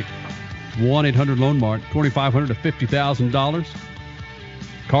 at night. 1-800 Loan Mart. $2,500 to $50,000.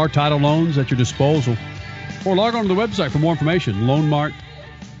 Car title loans at your disposal. Or log on to the website for more information,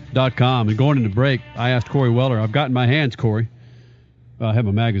 loanmart.com. And going into break, I asked Corry Weller. I've got in my hands, Corry. I have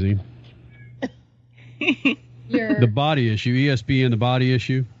my magazine. The body issue, ESPN, the body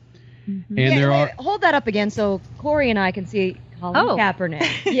issue. Mm-hmm. And hold that up again so Corey and I can see Colin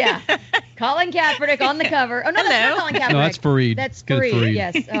Kaepernick. Yeah. Colin Kaepernick on the cover. Oh, no, that's not Colin Kaepernick. No, that's Fareed. That's Fareed,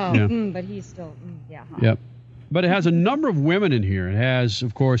 yes. Oh, yeah. But he's still, yeah. Huh. Yep. But it has a number of women in here. It has,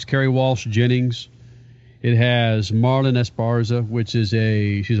 of course, Kerry Walsh Jennings. It has Marlon Esparza, which is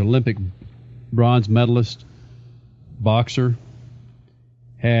she's an Olympic bronze medalist, boxer.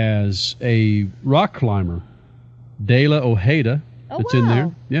 Has a rock climber, Dayla Ojeda, that's in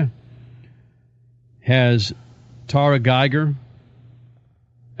there. Yeah. Has Tara Geiger,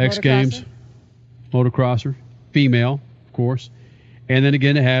 X Games, motocrosser, female, of course. And then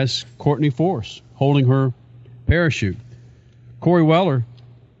again, it has Courtney Force holding her parachute. Corry Weller,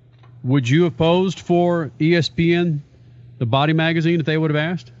 would you have posed for ESPN, the body magazine, if they would have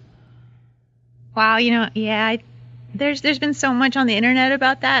asked? Wow, yeah, there's been so much on the internet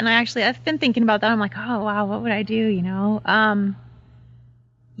about that, and I've been thinking about that. I'm like, oh wow, what would I do?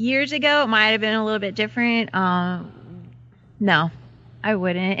 Years ago, it might have been a little bit different. No, I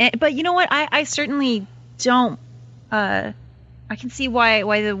wouldn't. But you know what? I certainly don't. I can see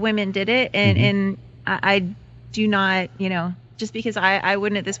why the women did it, and I do not. Just because I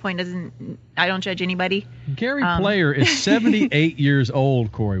wouldn't at this point I don't judge anybody. Gary Player is 78 years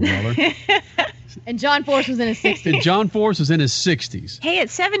old, Corry Weller. And John Force was in his 60s. And John Force was in his 60s. Hey, at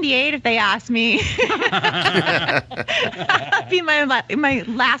 78, if they ask me, that'd be my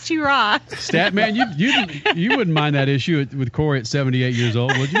last hurrah. Statman, you wouldn't mind that issue with Corry at 78 years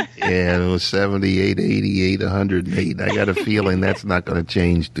old, would you? Yeah, it was 78, 88, 108. I got a feeling that's not going to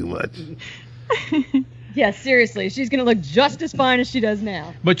change too much. Yeah, seriously. She's going to look just as fine as she does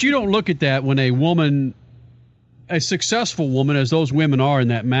now. But you don't look at that when a successful woman, as those women are in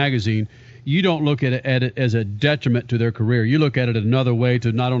that magazine, you don't look at it as a detriment to their career. You look at it another way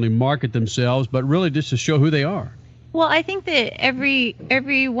to not only market themselves, but really just to show who they are. Well, I think that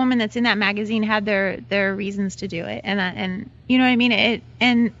every woman that's in that magazine had their reasons to do it, and you know what I mean.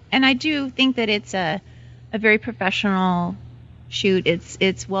 And I do think that it's a very professional shoot.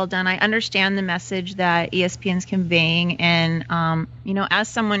 It's well done. I understand the message that ESPN's conveying, and as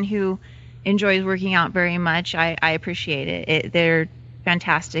someone who enjoys working out very much, I appreciate it. They're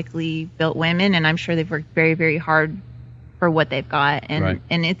fantastically built women, and I'm sure they've worked very, very hard for what they've got, and right.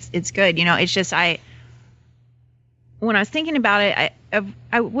 And it's good. It's just when I was thinking about it,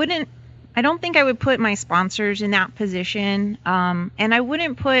 I don't think I would put my sponsors in that position, and I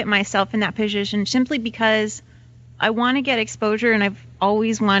wouldn't put myself in that position simply because want to get exposure, and I've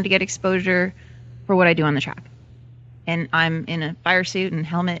always wanted to get exposure for what I do on the track. And I'm in a fire suit and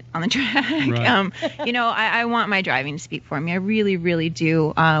helmet on the track. Right. I want my driving to speak for me. I really, really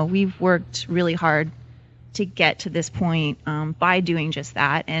do. We've worked really hard to get to this point by doing just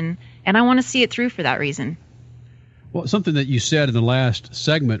that, and I want to see it through for that reason. Well, something that you said in the last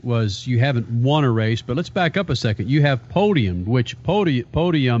segment was you haven't won a race, but let's back up a second. You have podiumed, which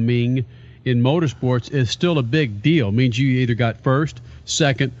podiuming in motorsports is still a big deal. It means you either got first,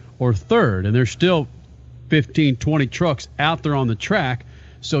 second, or third, and there's still 15, 20 trucks out there on the track,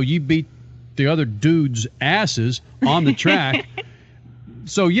 so you beat the other dudes' asses on the track.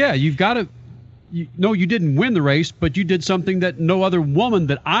 So, yeah, you've got to – you didn't win the race, but you did something that no other woman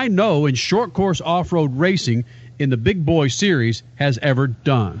that I know in short course off-road racing in the Big Boy Series has ever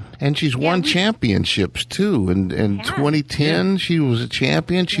done. And she's won championships, too. In 2010, she was a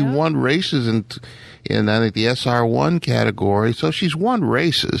champion. She won races in I think, the SR1 category, so she's won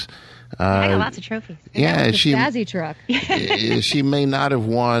races. I got lots of trophies. Yeah, she Stazzy truck. She may not have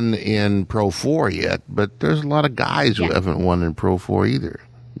won in Pro 4 yet, but there's a lot of guys who haven't won in Pro 4 either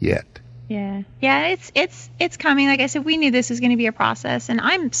yet. Yeah, it's coming. Like I said, we knew this was going to be a process, and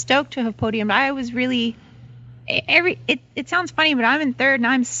I'm stoked to have podiumed. I was really it sounds funny, but I'm in third, and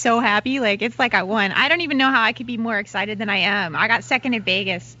I'm so happy. Like it's like I won. I don't even know how I could be more excited than I am. I got second at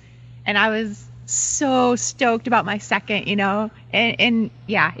Vegas, and I was so stoked about my second. And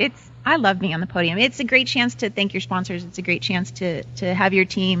yeah, I love being on the podium. It's a great chance to thank your sponsors. It's a great chance to have your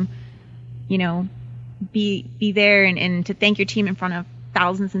team, be there and to thank your team in front of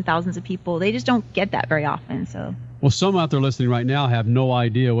thousands and thousands of people. They just don't get that very often. So. Well, some out there listening right now have no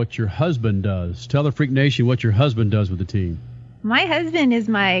idea what your husband does. Tell the Freak Nation what your husband does with the team. My husband is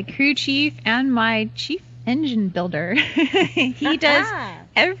my crew chief and my chief engine builder. He does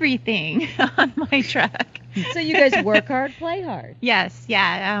everything on my truck. So you guys work hard, play hard. Yes,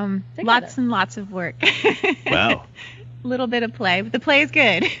 yeah. Lots and lots of work. Wow. A little bit of play, but the play is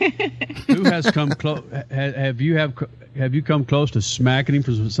good. Who has come close? Have you come close to smacking him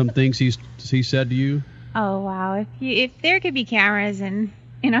for some things he said to you? Oh wow! If there could be cameras in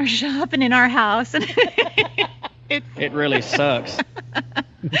our shop and in our house, it really sucks.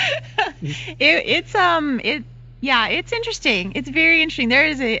 It's interesting. It's very interesting. There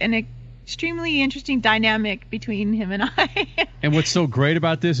is an extremely interesting dynamic between him and I. And what's so great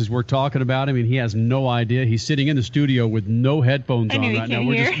about this is we're talking about him and he has no idea. He's sitting in the studio with no headphones on right now.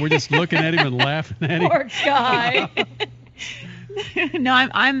 We're just looking at him and laughing at him. Poor guy. No,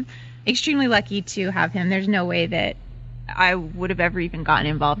 I'm extremely lucky to have him. There's no way that I would have ever even gotten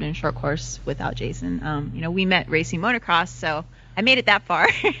involved in short course without Jason. We met racing motocross, so I made it that far.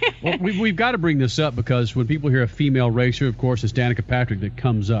 Well, we've got to bring this up because when people hear a female racer, of course, it's Danica Patrick that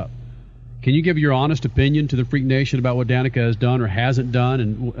comes up. Can you give your honest opinion to the Freak Nation about what Danica has done or hasn't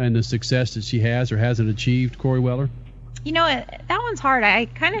done and the success that she has or hasn't achieved, Corry Weller? That one's hard. I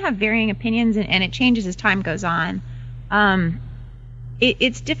kind of have varying opinions, and it changes as time goes on.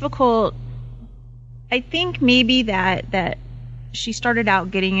 It's difficult. I think maybe that she started out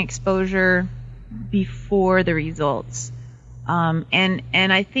getting exposure before the results. And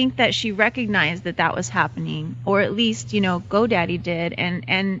I think that she recognized that was happening, or at least, GoDaddy did.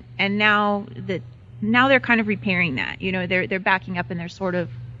 And now they're kind of repairing that, they're backing up and they're sort of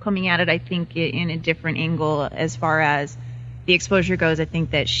coming at it, I think, in a different angle as far as the exposure goes. I think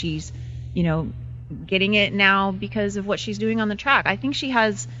that she's, getting it now because of what she's doing on the track. I think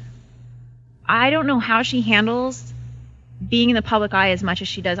I don't know how she handles being in the public eye as much as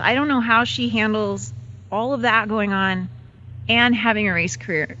she does. I don't know how she handles all of that going on and having a race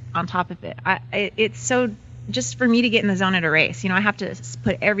career on top of it. It's so, just for me to get in the zone at a race, I have to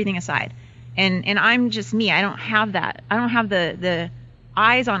put everything aside. And I'm just me. I don't have that. I don't have the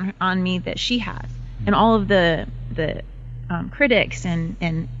eyes on me that she has. And all of the critics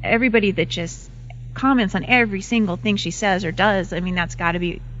and everybody that just comments on every single thing she says or does. I mean, that's got to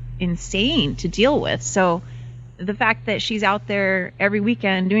be insane to deal with. So the fact that she's out there every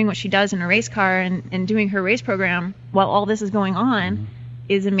weekend doing what she does in a race car and doing her race program while all this is going on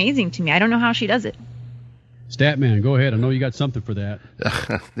is amazing to me. I don't know how she does it. Statman, go ahead. I know you got something for that.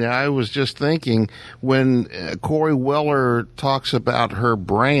 Yeah, I was just thinking when Corry Weller talks about her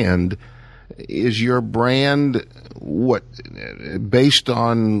brand, is your brand what based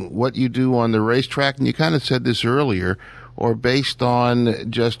on what you do on the racetrack? And you kind of said this earlier, or based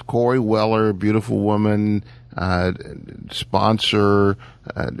on just Corry Weller, beautiful woman, sponsor,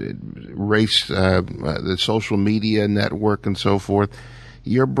 race, the social media network, and so forth.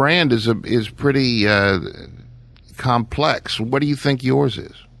 Your brand is pretty complex. What do you think yours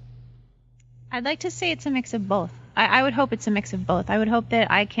is? I'd like to say it's a mix of both. I would hope it's a mix of both. I would hope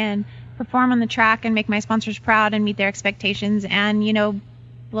that I can perform on the track and make my sponsors proud and meet their expectations and,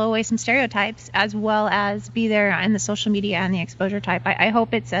 blow away some stereotypes, as well as be there in the social media and the exposure type. I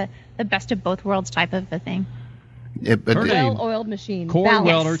hope it's the best of both worlds type of a thing. Yeah, but Her name, well-oiled machine. Corry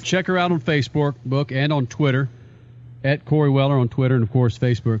Weller. Check her out on Facebook and on Twitter, at Corry Weller on Twitter, and, of course,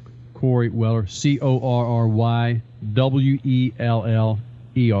 Facebook, Corry Weller, CorryWeller.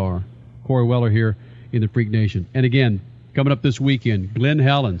 Corry Weller here in the Freak Nation. And, again, coming up this weekend, Glen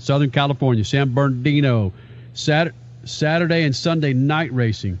Helen, Southern California, San Bernardino, Saturday and Sunday night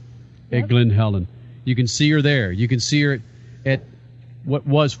racing at Glen Helen. You can see her there. You can see her at what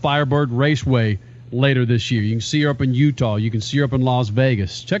was Firebird Raceway later this year. You can see her up in Utah. You can see her up in Las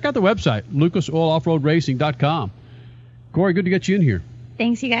Vegas. Check out the website, lucasoiloffroadracing.com. Corry, good to get you in here.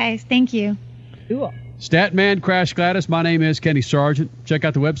 Thanks, you guys. Thank you. Cool. Statman, Crash Gladys, my name is Kenny Sargent. Check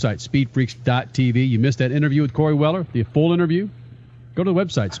out the website, speedfreaks.tv. You missed that interview with Corry Weller, the full interview? Go to the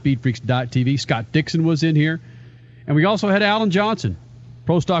website, speedfreaks.tv. Scott Dixon was in here. And we also had Alan Johnson,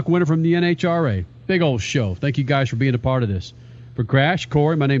 Pro Stock winner from the NHRA. Big old show. Thank you guys for being a part of this. For Crash,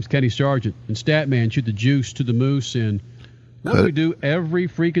 Corry, my name's Kenny Sargent. And Statman, shoot the juice to the moose. And what do we do every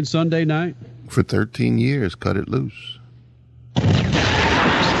freaking Sunday night? For 13 years, cut it loose.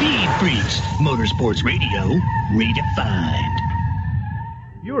 Speed Freaks, Motorsports Radio, redefined.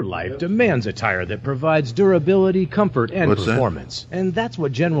 Your life demands a tire that provides durability, comfort, and performance. And that's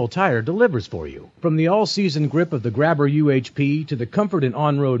what General Tire delivers for you. From the all-season grip of the Grabber UHP to the comfort and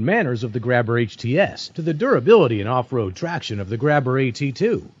on-road manners of the Grabber HTS to the durability and off-road traction of the Grabber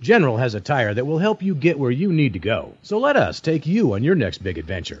AT2, General has a tire that will help you get where you need to go. So let us take you on your next big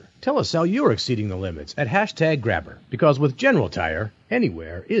adventure. Tell us how you're exceeding the limits at #Grabber. Because with General Tire,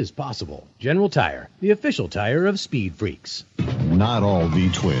 anywhere is possible. General Tire, the official tire of Speed Freaks. Not all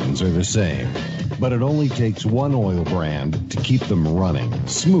V-twins are the same, but it only takes one oil brand to keep them running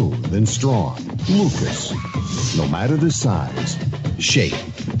smooth and strong. Lucas. No matter the size, shape,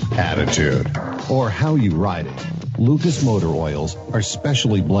 attitude, or how you ride it, Lucas motor oils are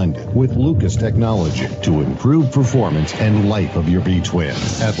specially blended with Lucas technology to improve performance and life of your V-twin.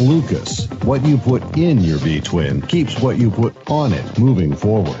 At Lucas, what you put in your V-twin keeps what you put on it moving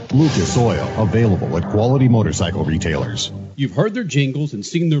forward. Lucas oil, available at quality motorcycle retailers. You've heard their jingles and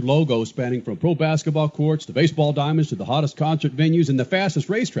seen their logos spanning from pro basketball courts to baseball diamonds to the hottest concert venues and the fastest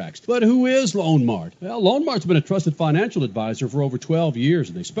racetracks. But who is Lone Mart? Well, Lone Mart's been a trusted financial advisor for over 12 years,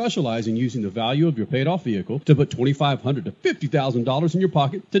 and they specialize in using the value of your paid-off vehicle to put $2,500 to $50,000 in your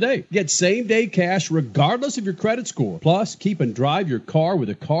pocket today. Get same-day cash regardless of your credit score. Plus, keep and drive your car with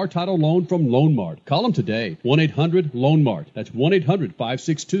a car title loan from Lone Mart. Call them today. 1-800-LONE-MART. That's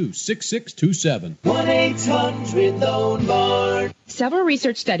 1-800-562-6627. 1-800-LONE-MART. Several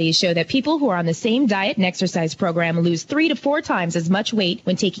research studies show that people who are on the same diet and exercise program lose 3 to 4 times as much weight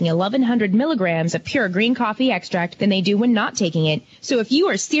when taking 1,100 milligrams of pure green coffee extract than they do when not taking it. So if you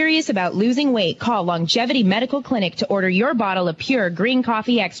are serious about losing weight, call Longevity Medical Clinic to order your bottle of pure green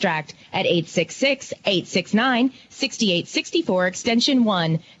coffee extract at 866-869-6864 extension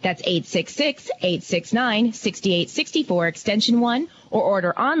 1. That's 866-869-6864 extension 1. Or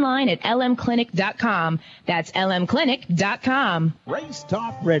order online at lmclinic.com. That's lmclinic.com. Race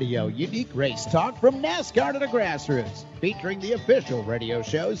Talk Radio, unique race talk from NASCAR to the grassroots, featuring the official radio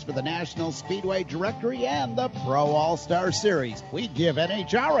shows for the National Speedway Directory and the Pro All-Star Series. We give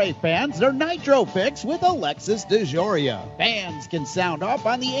NHRA fans their nitro fix with Alexis DeJoria. Fans can sound off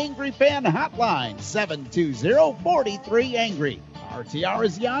on the Angry Fan Hotline, 720-43-ANGRY. RTR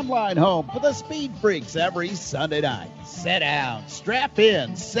is the online home for the Speed Freaks every Sunday night. Sit down, strap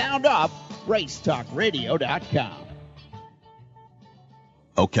in, sound off, racetalkradio.com.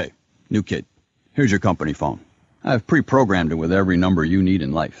 Okay, new kid. Here's your company phone. I've pre-programmed it with every number you need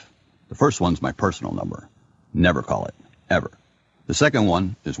in life. The first one's my personal number. Never call it, ever. The second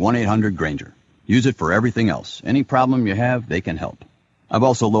one is 1-800-GRANGER. Use it for everything else. Any problem you have, they can help. I've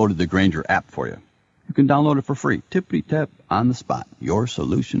also loaded the Granger app for you. You can download it for free. Tippity-tap, on the spot. Your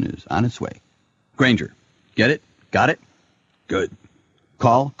solution is on its way. Granger. Get it? Got it? Good.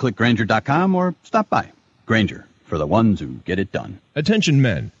 Call, click Granger.com, or stop by. Granger, for the ones who get it done. Attention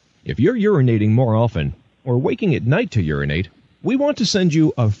men, if you're urinating more often or waking at night to urinate, we want to send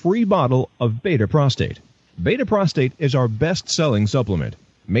you a free bottle of Beta Prostate. Beta Prostate is our best-selling supplement,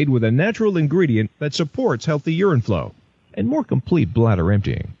 made with a natural ingredient that supports healthy urine flow and more complete bladder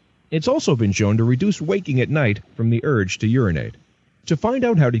emptying. It's also been shown to reduce waking at night from the urge to urinate. To find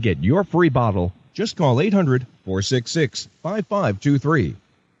out how to get your free bottle, just call 800-466-5523.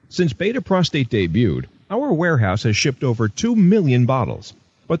 Since Beta Prostate debuted, our warehouse has shipped over 2 million bottles.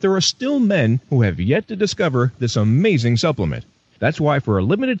 But there are still men who have yet to discover this amazing supplement. That's why for a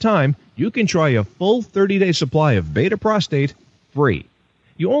limited time, you can try a full 30-day supply of Beta Prostate free.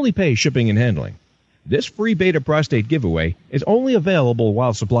 You only pay shipping and handling. This free Beta Prostate giveaway is only available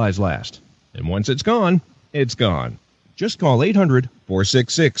while supplies last. And once it's gone, it's gone. Just call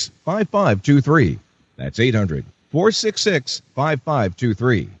 800-466-5523. That's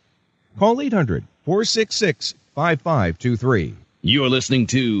 800-466-5523. Call 800-466-5523. You're listening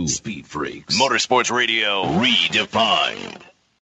to Speed Freaks Motorsports Radio Redefined.